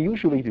more than I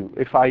usually do.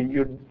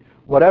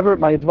 Whatever,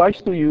 my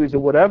advice to you is that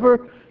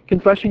whatever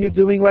confession you're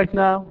doing right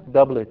now,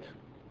 double it.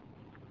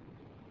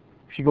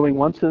 If you're going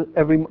once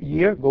every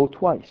year, go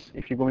twice.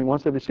 If you're going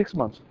once every 6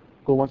 months,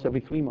 go once every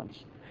 3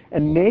 months.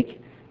 And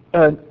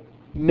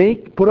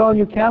put it on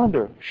your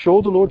calendar.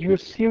 Show the Lord you're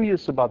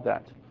serious about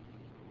that.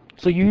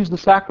 So you use the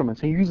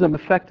sacraments and you use them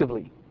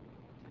effectively.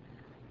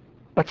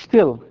 But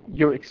still,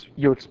 you're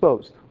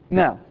exposed.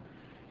 Now,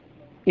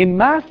 in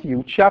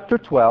Matthew chapter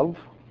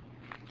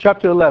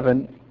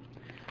 11,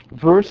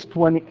 verse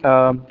 12,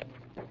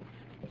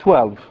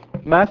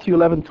 Matthew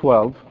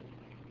 11:12,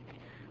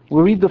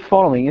 we read the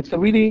following. It's a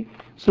really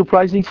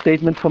surprising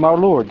statement from our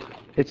Lord.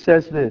 It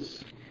says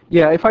this.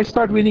 If I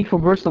start reading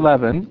from verse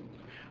 11,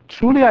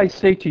 truly I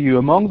say to you,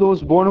 among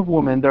those born of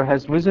woman, there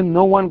has risen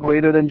no one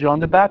greater than John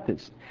the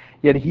Baptist.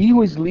 Yet he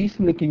who is least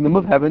in the kingdom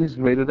of heaven is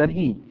greater than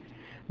he.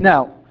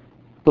 Now,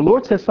 the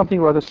Lord says something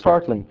rather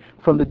startling.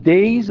 From the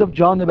days of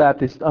John the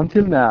Baptist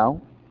until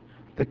now,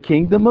 the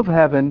kingdom of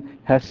heaven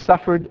has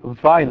suffered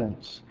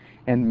violence,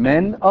 and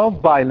men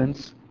of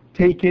violence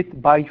take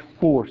it by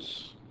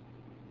force.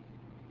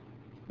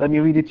 Let me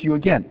read it to you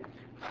again.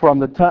 From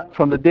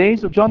the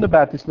days of John the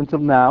Baptist until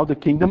now, the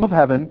kingdom of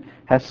heaven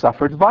has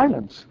suffered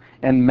violence,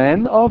 and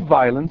men of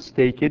violence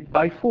take it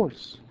by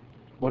force.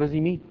 What does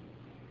he mean?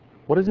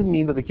 What does it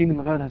mean that the kingdom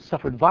of heaven has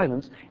suffered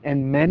violence,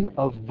 and men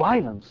of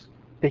violence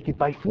take it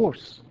by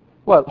force?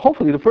 Well,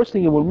 hopefully the first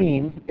thing it will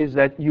mean is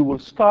that you will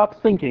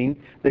stop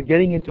thinking that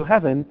getting into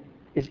heaven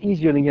is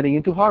easier than getting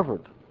into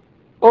Harvard.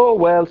 Oh,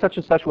 well, such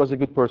and such was a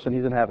good person,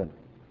 he's in heaven.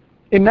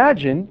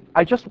 Imagine,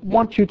 I just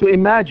want you to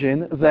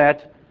imagine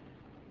that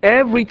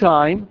every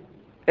time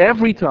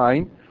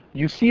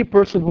you see a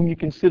person whom you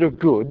consider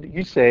good,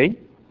 you say,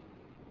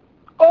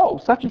 oh,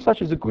 such and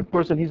such is a good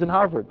person, he's in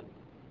Harvard.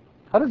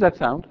 How does that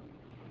sound?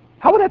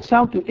 How would that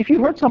sound to, if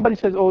you heard somebody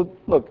say, oh,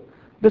 look,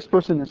 this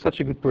person is such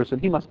a good person,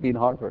 he must be in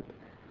Harvard.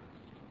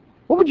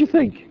 What would you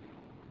think?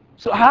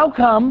 So how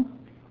come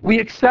we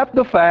accept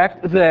the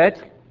fact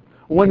that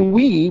when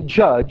we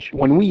judge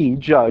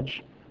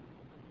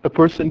a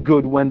person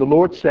good, when the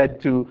Lord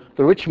said to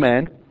the rich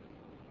man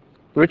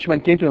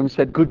came to him and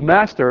said, good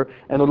master,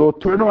 and the Lord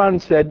turned around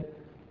and said,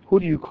 who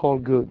do you call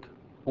good?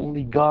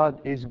 Only God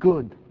is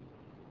good.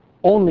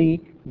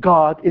 Only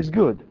God is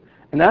good.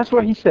 And that's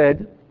where he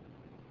said,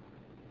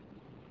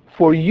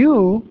 for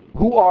you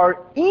who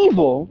are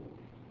evil,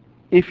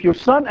 if your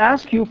son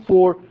asks you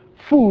for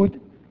food,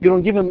 you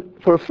don't give him,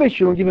 for a fish,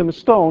 you don't give him a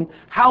stone,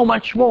 how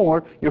much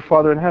more your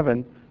Father in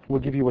heaven will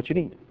give you what you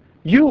need?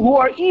 You who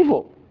are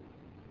evil.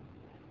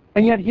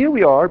 And yet here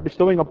we are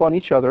bestowing upon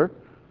each other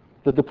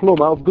the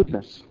diploma of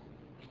goodness.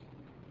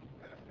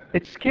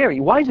 It's scary.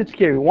 Why is it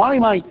scary? Why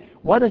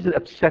does it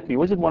upset me?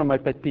 Why is it one of my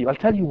pet peeves? I'll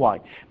tell you why.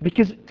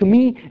 Because to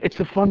me, it's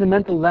a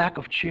fundamental lack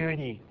of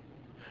charity.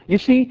 You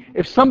see,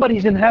 if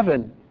somebody's in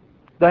heaven,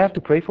 do I have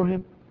to pray for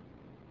him?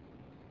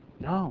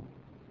 No.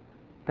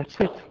 That's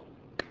it.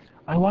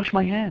 I wash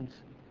my hands.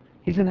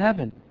 He's in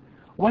heaven.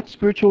 What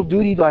spiritual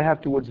duty do I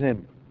have towards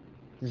him?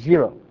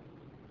 Zero.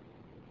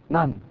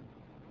 None.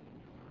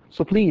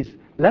 So please,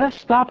 let us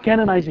stop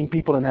canonizing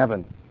people in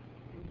heaven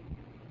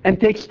and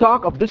take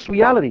stock of this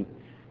reality.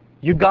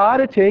 You got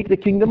to take the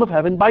kingdom of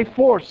heaven by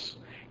force,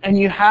 and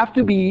you have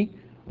to be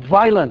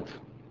violent.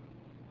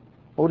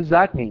 What does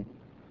that mean?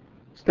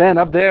 Stand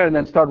up there and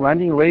then start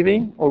ranting and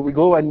raving, or we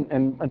go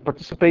and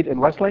participate in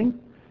wrestling?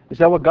 Is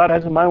that what God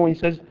has in mind when he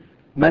says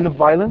men of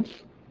violence?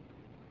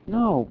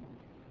 No.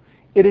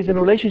 It is in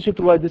relationship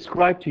to what I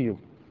described to you.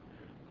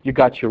 You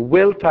got your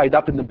will tied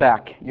up in the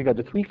back. You got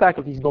the three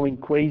faculties going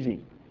crazy.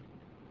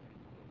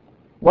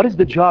 What is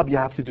the job you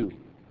have to do?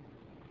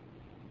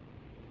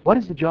 What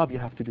is the job you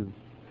have to do?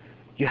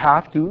 You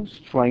have to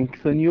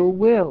strengthen your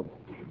will.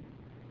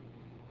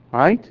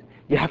 Right?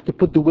 You have to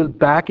put the will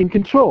back in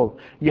control.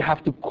 You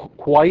have to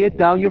quiet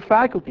down your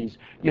faculties.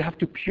 You have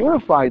to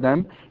purify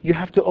them. You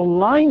have to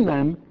align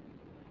them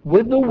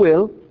with the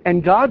will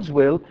and God's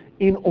will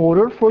in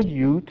order for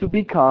you to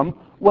become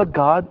what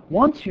God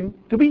wants you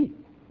to be.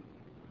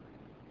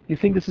 You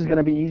think this is going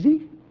to be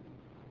easy?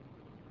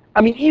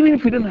 I mean, even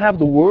if we didn't have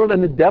the world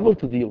and the devil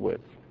to deal with,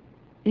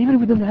 even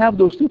if we didn't have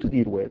those two to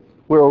deal with,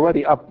 we're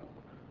already up.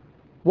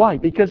 Why?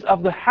 Because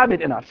of the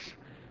habit in us.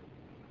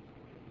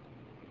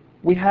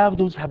 We have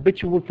those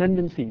habitual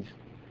tendencies.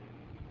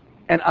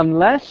 And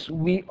unless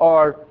we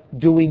are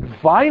doing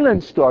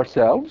violence to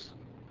ourselves,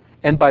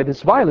 and by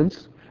this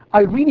violence,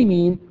 I really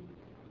mean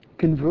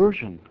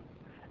conversion,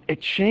 a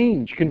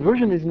change.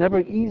 Conversion is never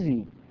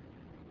easy.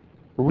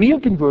 Real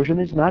conversion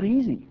is not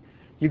easy.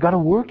 You got to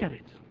work at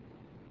it.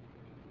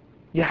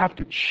 You have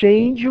to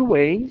change your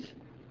ways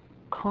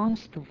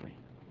constantly.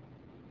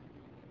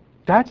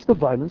 That's the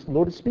violence the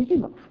Lord is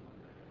speaking of.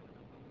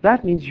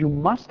 That means you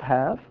must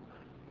have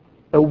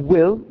a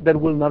will that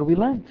will not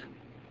relent.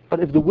 But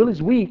if the will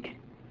is weak,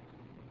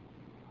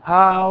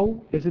 how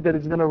is it that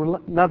it's going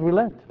to not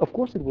relent? Of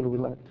course it will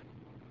relent.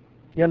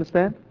 You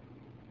understand?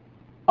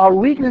 Our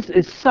weakness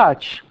is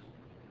such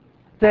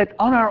that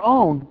on our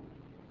own,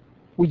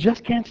 we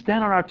just can't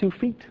stand on our 2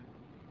 feet.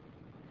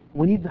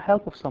 We need the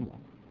help of someone.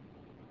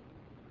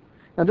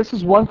 Now this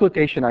is one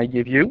quotation I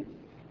give you.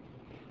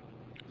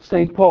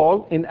 St.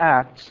 Paul in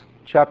Acts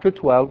chapter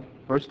 12,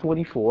 verse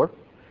 24,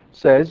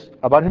 says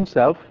about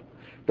himself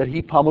that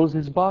he pummels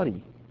his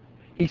body.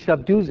 He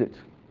subdues it.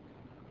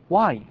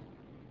 Why?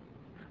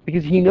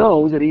 Because he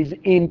knows that he's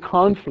in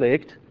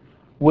conflict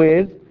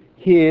with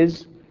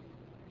his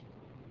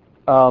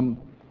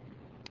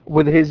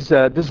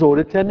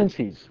disordered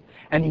tendencies.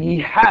 And he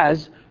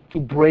has to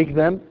break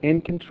them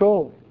in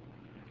control.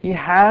 He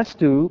has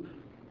to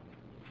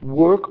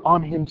work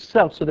on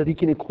himself so that he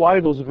can acquire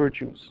those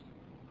virtues.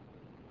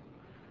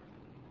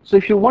 So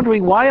if you're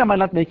wondering, why am I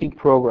not making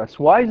progress?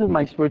 Why is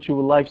my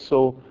spiritual life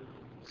so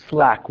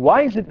slack?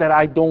 Why is it that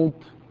I don't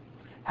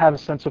have a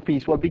sense of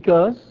peace? Well,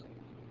 because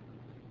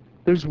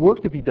there's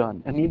work to be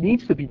done, and it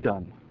needs to be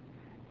done.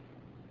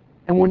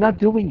 And we're not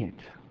doing it.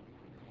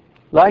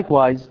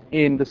 Likewise,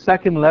 in the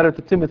second letter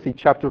to Timothy,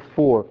 chapter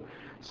 4,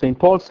 St.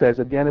 Paul says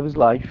at the end of his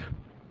life,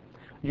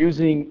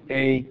 using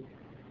a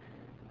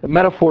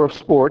metaphor of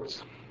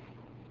sports,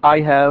 I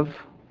have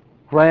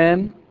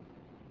ran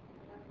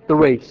the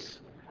race.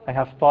 I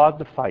have fought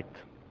the fight.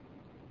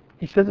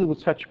 He says it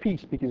with such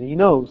peace because he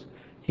knows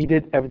he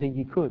did everything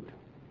he could.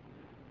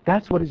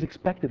 That's what is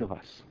expected of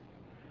us.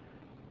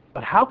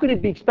 But how could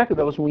it be expected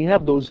of us when we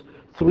have those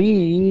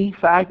three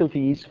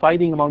faculties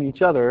fighting among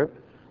each other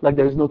like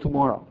there is no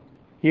tomorrow?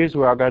 Here's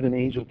where our guardian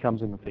angel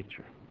comes in the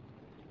picture.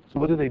 So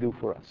what do they do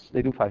for us?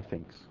 They do 5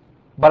 things.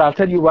 But I'll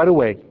tell you right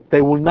away,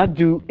 they will not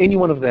do any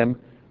one of them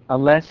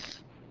unless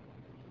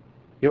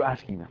you're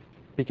asking them,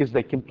 because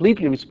they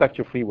completely respect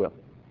your free will.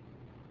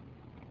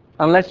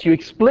 Unless you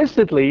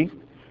explicitly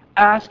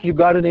ask your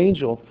guardian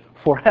angel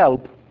for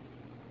help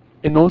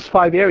in those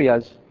 5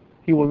 areas,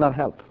 he will not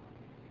help.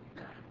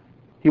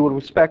 He will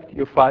respect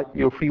your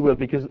free will,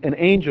 because an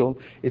angel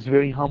is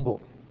very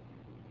humble.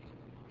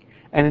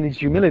 And in his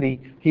humility,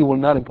 he will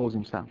not impose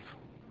himself.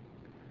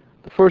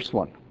 The first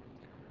one,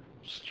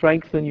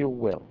 strengthen your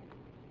will.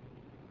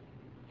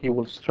 He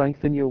will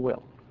strengthen your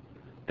will.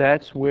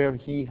 That's where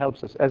he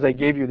helps us. As I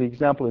gave you the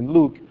example in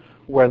Luke,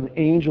 where an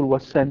angel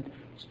was sent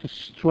to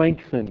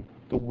strengthen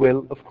the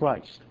will of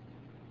Christ.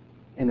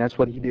 And that's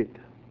what he did.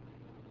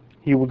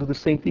 He will do the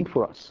same thing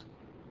for us.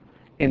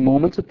 In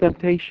moments of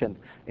temptation,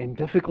 in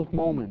difficult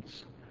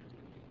moments,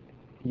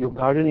 your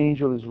guardian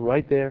angel is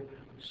right there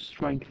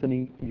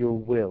strengthening your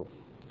will.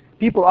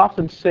 People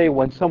often say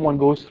when someone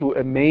goes through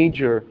a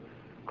major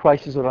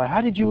crisis of life,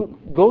 how did you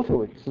go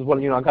through it? He says, well,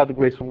 I got the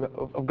grace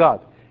of God.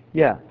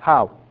 Yeah,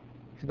 how?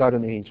 He's got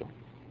an angel.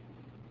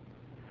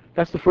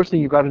 That's the first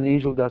thing your guardian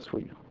angel does for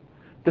you.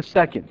 The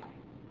second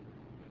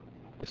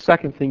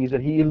thing is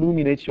that he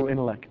illuminates your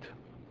intellect.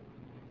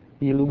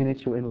 He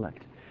illuminates your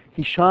intellect.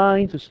 He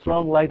shines a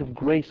strong light of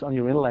grace on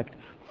your intellect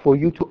for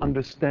you to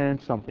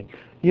understand something.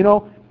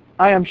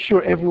 I am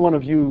sure every one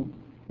of you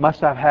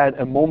must have had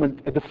a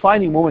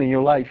defining moment in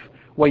your life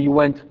where you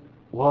went,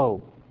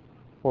 whoa,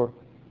 or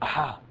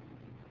aha,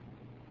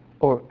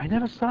 or I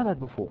never saw that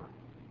before.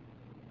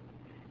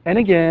 And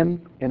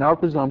again, in our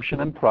presumption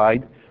and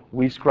pride,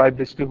 we ascribe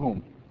this to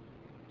whom?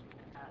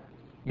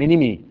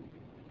 Mini-me.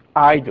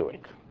 I do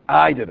it.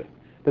 I did it.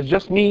 There's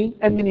just me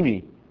and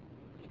mini-me.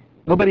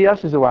 Nobody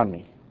else is around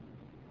me.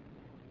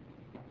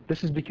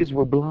 This is because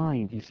we're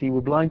blind. You see,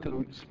 we're blind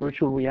to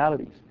spiritual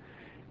realities.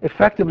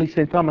 Effectively,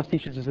 St. Thomas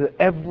teaches us that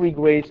every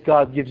grace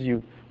God gives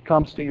you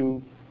comes to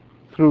you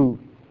through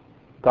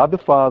God the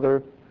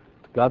Father,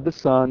 God the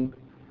Son,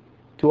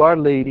 to Our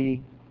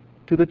Lady,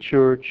 to the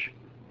Church,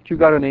 to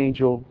God an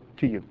angel,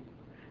 to you.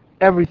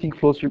 Everything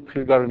flows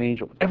through God an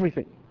angel.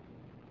 Everything.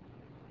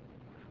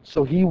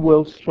 So he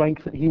will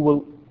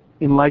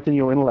enlighten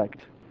your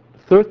intellect. The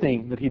third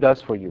thing that he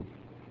does for you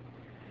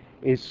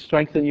is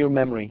strengthen your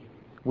memory.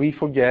 We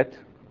forget.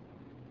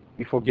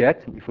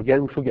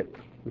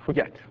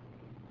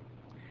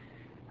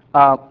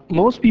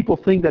 Most people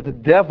think that the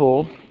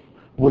devil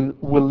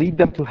will lead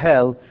them to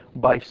hell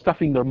by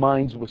stuffing their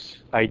minds with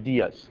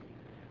ideas.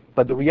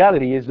 But the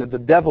reality is that the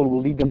devil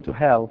will lead them to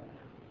hell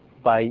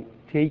by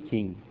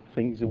taking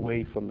things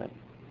away from them,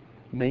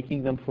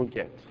 making them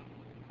forget.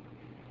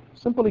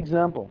 Simple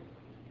example.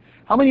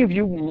 How many of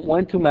you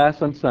went to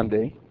Mass on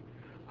Sunday,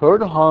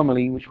 heard a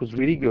homily which was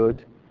really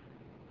good,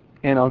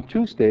 and on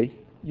Tuesday,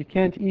 you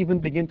can't even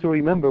begin to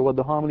remember what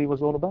the homily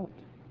was all about?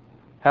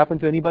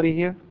 Happened to anybody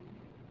here?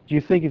 Do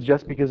you think it's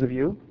just because of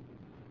you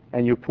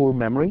and your poor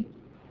memory?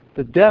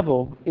 The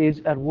devil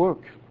is at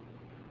work.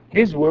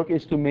 His work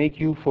is to make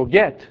you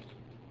forget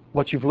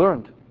what you've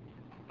learned.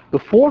 The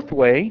fourth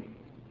way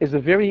is a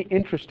very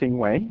interesting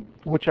way,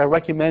 which I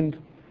recommend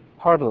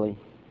heartily.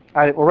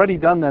 I've already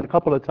done that a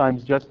couple of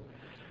times just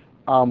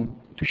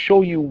to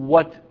show you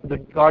what the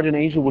guardian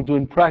angel will do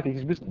in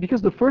practice.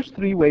 Because the first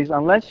 3 ways,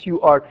 unless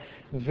you are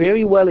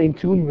very well in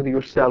tune with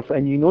yourself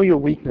and you know your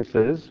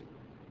weaknesses,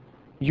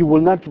 you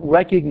will not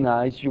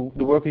recognize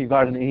the work of your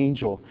guardian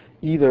angel,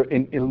 either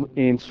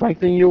in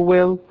strengthening your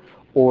will,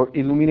 or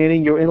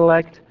illuminating your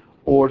intellect,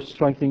 or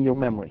strengthening your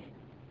memory.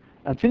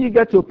 Until you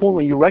get to a point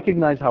where you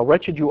recognize how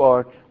wretched you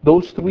are,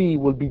 those 3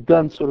 will be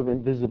done sort of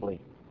invisibly.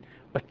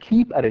 But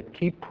keep at it,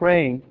 keep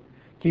praying,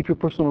 keep your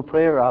personal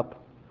prayer up,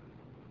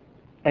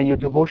 and your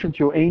devotion to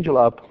your angel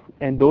up,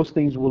 and those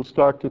things will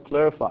start to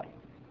clarify.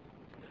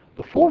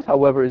 The fourth,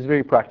 however, is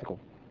very practical.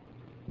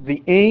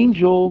 The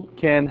angel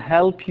can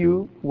help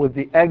you with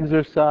the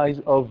exercise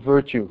of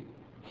virtue.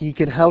 He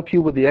can help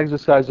you with the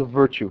exercise of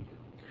virtue.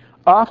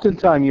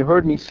 Oftentimes, you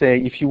heard me say,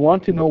 if you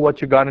want to know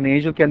what your guardian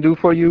angel can do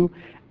for you,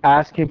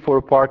 ask him for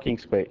a parking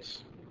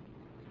space.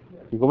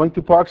 You're going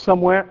to park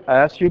somewhere,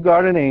 ask your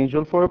guardian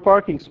angel for a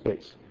parking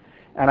space.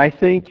 And I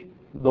think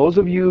those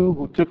of you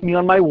who took me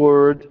on my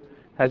word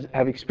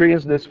have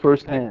experienced this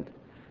firsthand,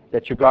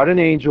 that your guardian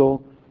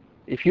angel,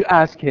 if you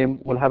ask him,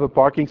 will have a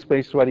parking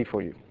space ready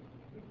for you.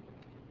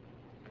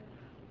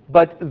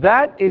 But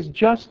that is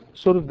just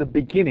sort of the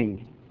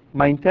beginning.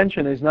 My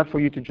intention is not for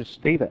you to just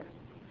stay there.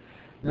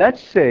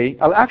 Let's say,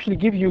 I'll actually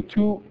give you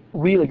 2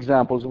 real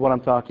examples of what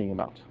I'm talking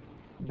about.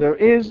 There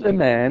is a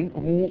man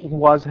who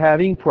was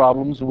having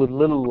problems with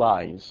little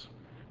lies.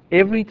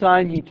 Every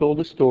time he told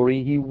a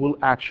story, he will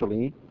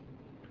actually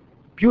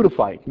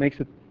beautify it, makes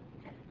it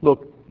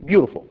look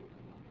beautiful.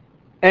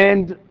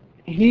 And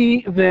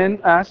he then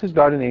asked his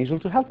guardian angel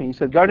to help him. He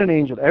said, guardian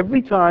angel,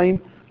 every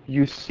time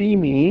you see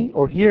me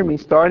or hear me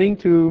starting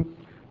to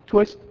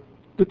twist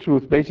the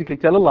truth, basically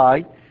tell a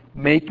lie,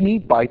 make me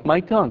bite my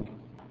tongue.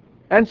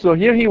 And so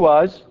here he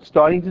was,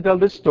 starting to tell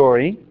this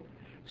story,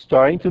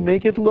 starting to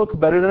make it look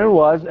better than it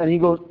was, and he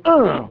goes,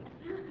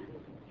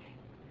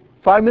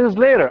 5 minutes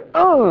later,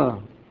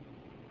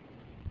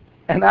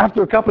 And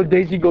after a couple of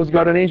days, he goes,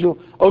 God, an angel,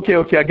 okay,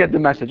 I get the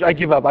message. I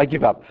give up.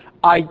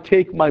 I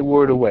take my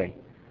word away,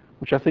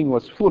 which I think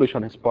was foolish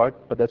on his part,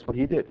 but that's what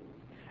he did.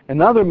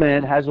 Another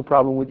man has a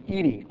problem with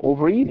eating,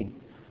 overeating.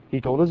 He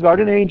told his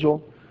guardian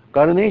angel,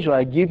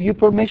 I give you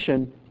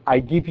permission.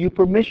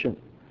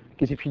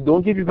 Because if you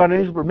don't give your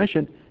guardian angel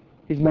permission,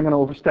 he's not going to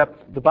overstep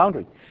the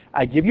boundary.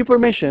 I give you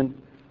permission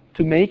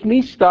to make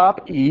me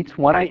stop eat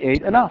when I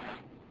ate enough.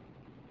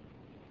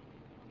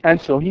 And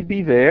so he'd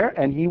be there,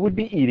 and he would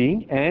be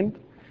eating, and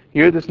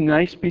here this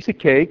nice piece of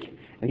cake,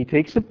 and he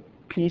takes a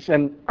piece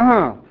and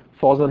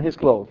falls on his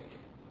clothes.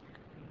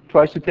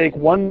 Tries to take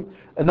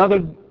another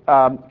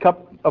cup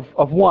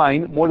of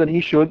wine, more than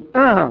he should,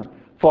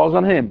 falls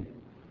on him.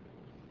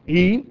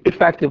 He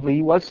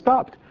effectively was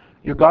stopped.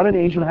 Your guardian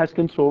angel has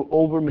control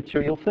over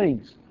material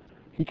things.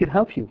 He can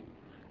help you.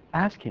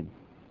 Ask him.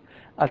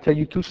 I'll tell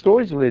you 2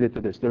 stories related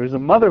to this. There is a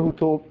mother who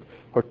told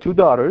her 2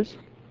 daughters,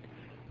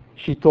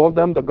 she told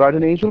them the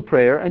guardian angel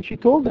prayer, and she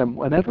told them,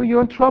 whenever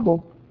you're in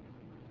trouble,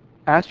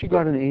 ask your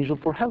guardian angel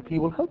for help. He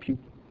will help you.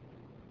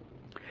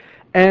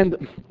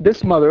 And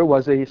this mother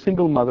was a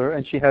single mother,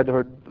 and she had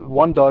her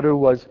one daughter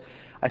was,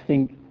 I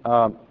think,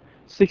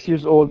 6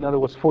 years old, another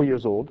was 4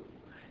 years old,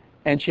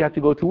 and she had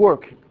to go to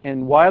work.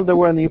 And while they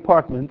were in the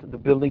apartment, the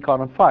building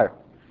caught on fire,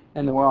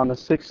 and they were on the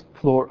 6th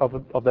floor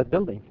of that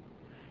building.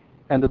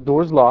 And the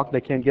door's locked, they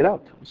can't get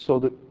out.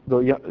 So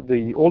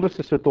the older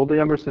sister told the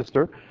younger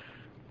sister,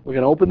 we're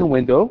going to open the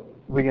window,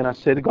 we're going to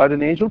say the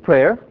guardian angel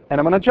prayer, and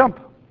I'm going to jump.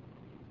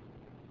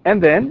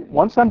 And then,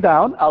 once I'm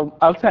down,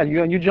 I'll tell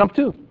you, and you jump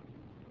too.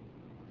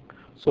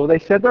 So they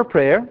said their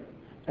prayer,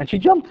 and she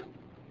jumped.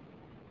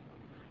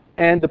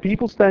 And the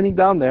people standing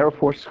down there, of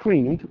course,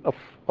 screamed of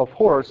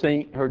horror,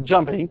 seeing her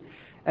jumping.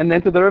 And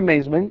then, to their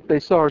amazement, they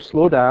saw her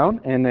slow down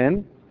and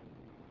then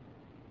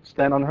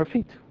stand on her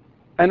feet.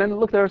 And then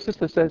looked at her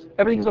sister and says,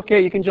 everything's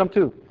okay, you can jump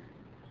too.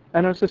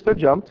 And her sister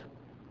jumped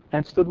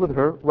and stood with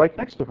her right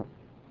next to her.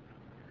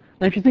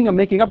 Now, if you think I'm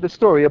making up the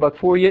story, about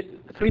 3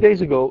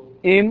 days ago,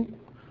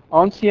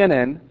 on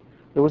CNN,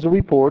 there was a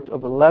report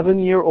of an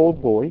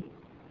 11-year-old boy,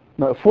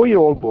 no, a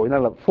 4-year-old boy, not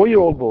 11,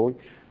 4-year-old boy,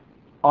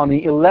 on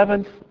the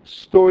 11th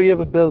story of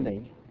a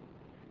building,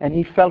 and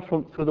he fell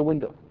through the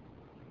window.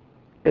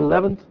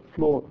 11th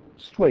floor,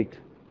 straight.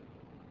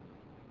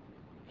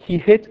 He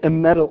hit a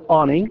metal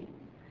awning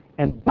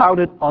and bowed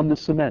it on the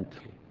cement.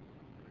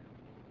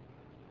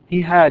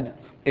 He had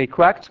a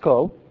cracked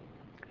skull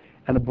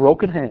and a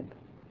broken hand,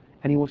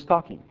 and he was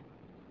talking.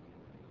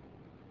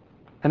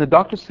 And the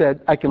doctor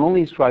said, I can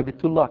only ascribe it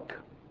to luck,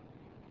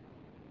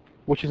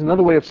 which is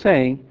another way of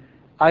saying,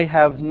 I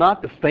have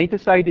not the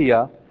faintest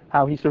idea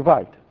how he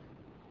survived.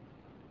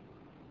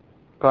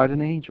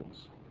 Guardian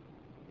angels.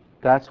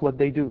 That's what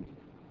they do.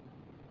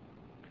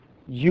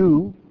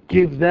 You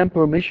give them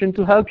permission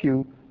to help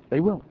you, they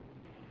will.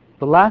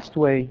 The last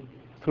way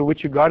through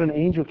which your guardian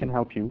angel can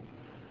help you,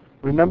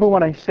 remember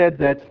when I said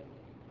that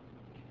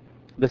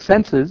the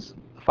senses,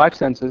 5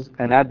 senses,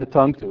 and add the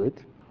tongue to it,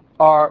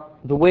 are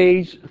the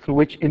ways through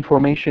which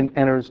information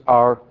enters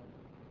our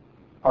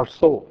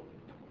soul.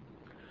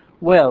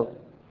 Well,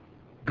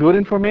 good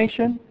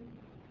information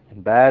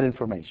and bad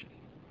information.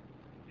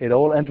 It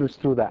all enters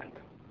through that.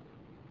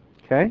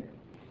 Okay?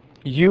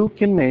 You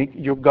can make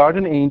your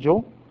guardian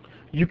angel,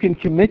 you can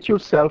commit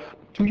yourself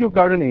to your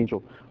guardian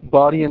angel,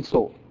 body and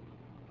soul.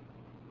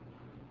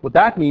 What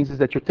that means is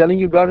that you're telling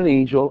your guardian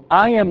angel,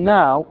 I am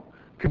now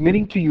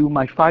committing to you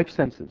my 5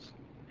 senses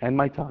and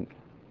my tongue.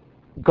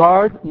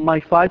 Guard my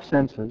 5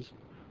 senses.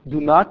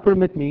 Do not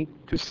permit me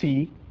to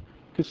see,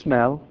 to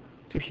smell,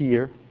 to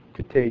hear,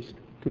 to taste,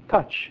 to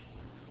touch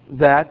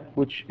that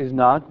which is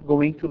not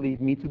going to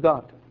lead me to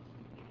God.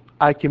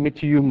 I commit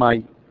to you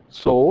my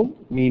soul,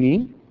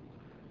 meaning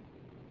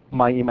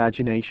my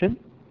imagination.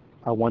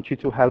 I want you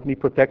to help me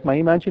protect my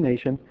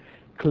imagination,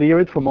 clear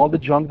it from all the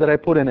junk that I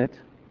put in it,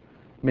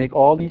 make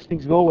all these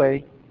things go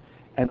away,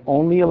 and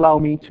only allow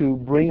me to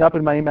bring up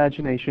in my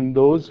imagination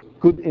those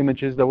good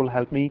images that will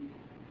help me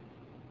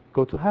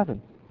go to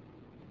heaven.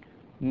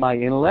 My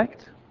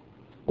intellect,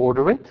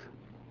 order it,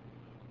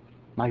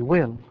 my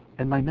will,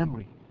 and my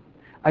memory.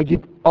 I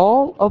give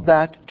all of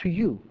that to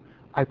you.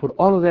 I put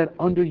all of that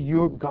under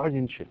your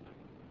guardianship.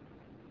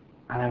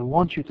 And I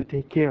want you to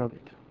take care of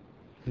it.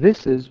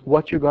 This is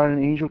what your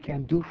guardian angel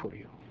can do for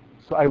you.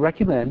 So I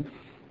recommend,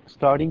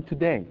 starting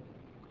today,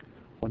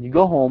 when you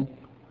go home,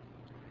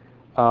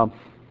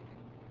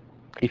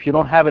 if you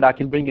don't have it, I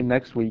can bring it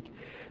next week.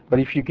 But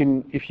if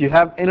you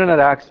have internet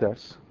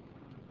access,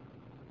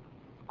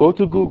 go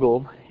to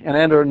Google and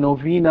enter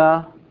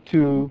Novena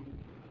to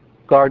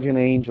Guardian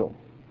Angel.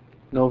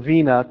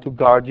 Novena to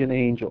Guardian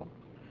Angel.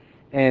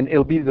 And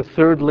it'll be the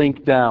 3rd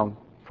link down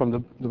from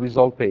the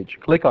result page.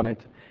 Click on it,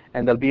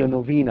 and there'll be a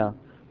novena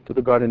to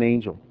the Guardian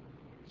Angel.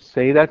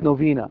 Say that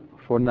novena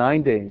for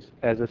 9 days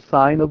as a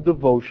sign of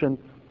devotion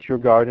your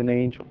guardian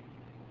angel.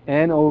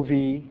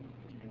 Novena.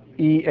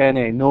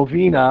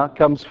 Novena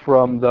comes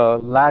from the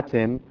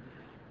Latin,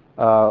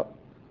 the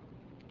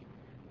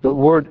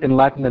word in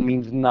Latin that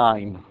means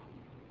 9.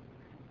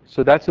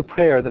 So that's a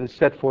prayer that is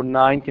said for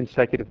 9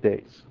 consecutive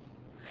days.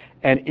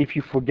 And if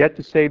you forget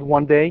to say it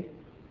one day,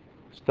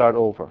 start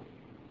over.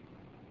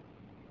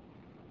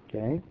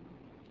 Okay?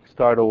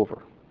 Start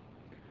over.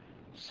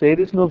 Say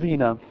this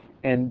novena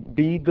and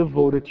be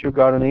devoted to your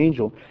guardian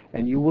angel,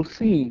 and you will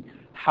see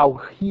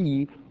how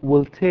he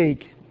will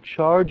take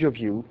charge of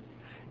you.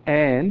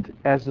 And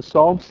as the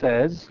psalm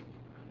says,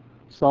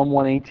 Psalm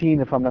 118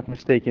 if I'm not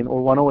mistaken,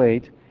 or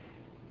 108,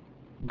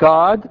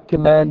 God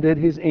commanded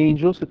his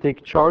angels to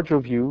take charge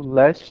of you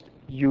lest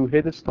you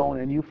hit a stone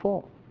and you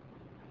fall.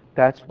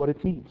 That's what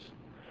it means.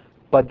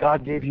 But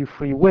God gave you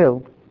free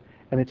will,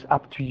 and it's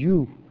up to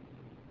you.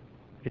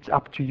 It's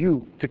up to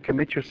you to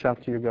commit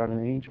yourself to your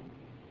guardian angel.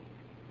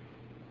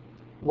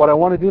 What I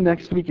want to do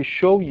next week is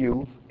show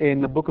you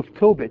in the book of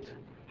Tobit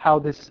how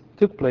this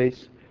took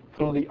place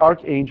through the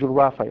archangel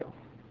Raphael.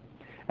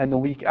 And the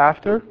week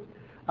after,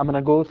 I'm going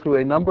to go through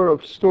a number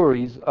of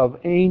stories of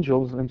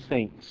angels and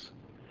saints.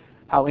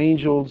 How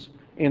angels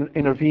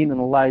intervene in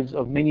the lives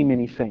of many,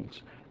 many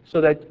saints. So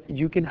that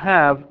you can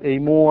have a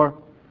more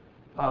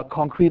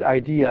concrete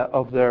idea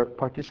of their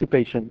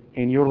participation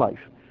in your life.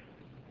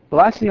 The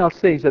last thing I'll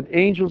say is that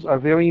angels are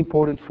very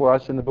important for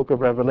us in the book of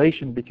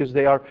Revelation because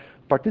they are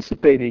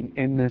participating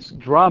in this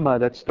drama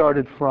that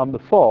started from the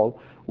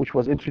fall, which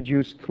was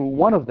introduced through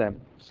one of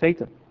them,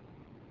 Satan.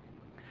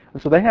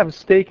 And so they have a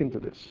stake into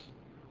this.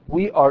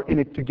 We are in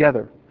it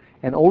together.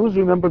 And always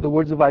remember the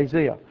words of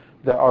Isaiah.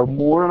 There are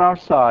more on our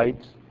side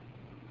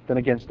than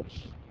against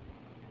us.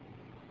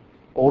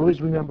 Always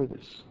remember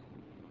this.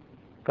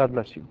 God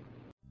bless you.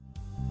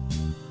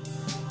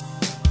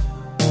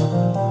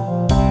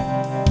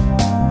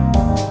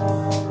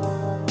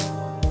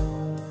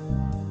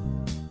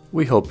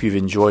 We hope you've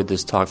enjoyed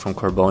this talk from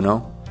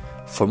Korbono.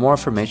 For more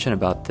information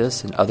about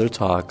this and other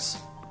talks,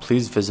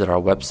 please visit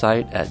our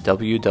website at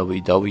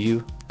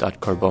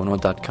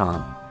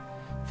www.korbono.com.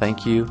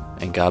 Thank you,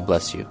 and God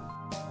bless you.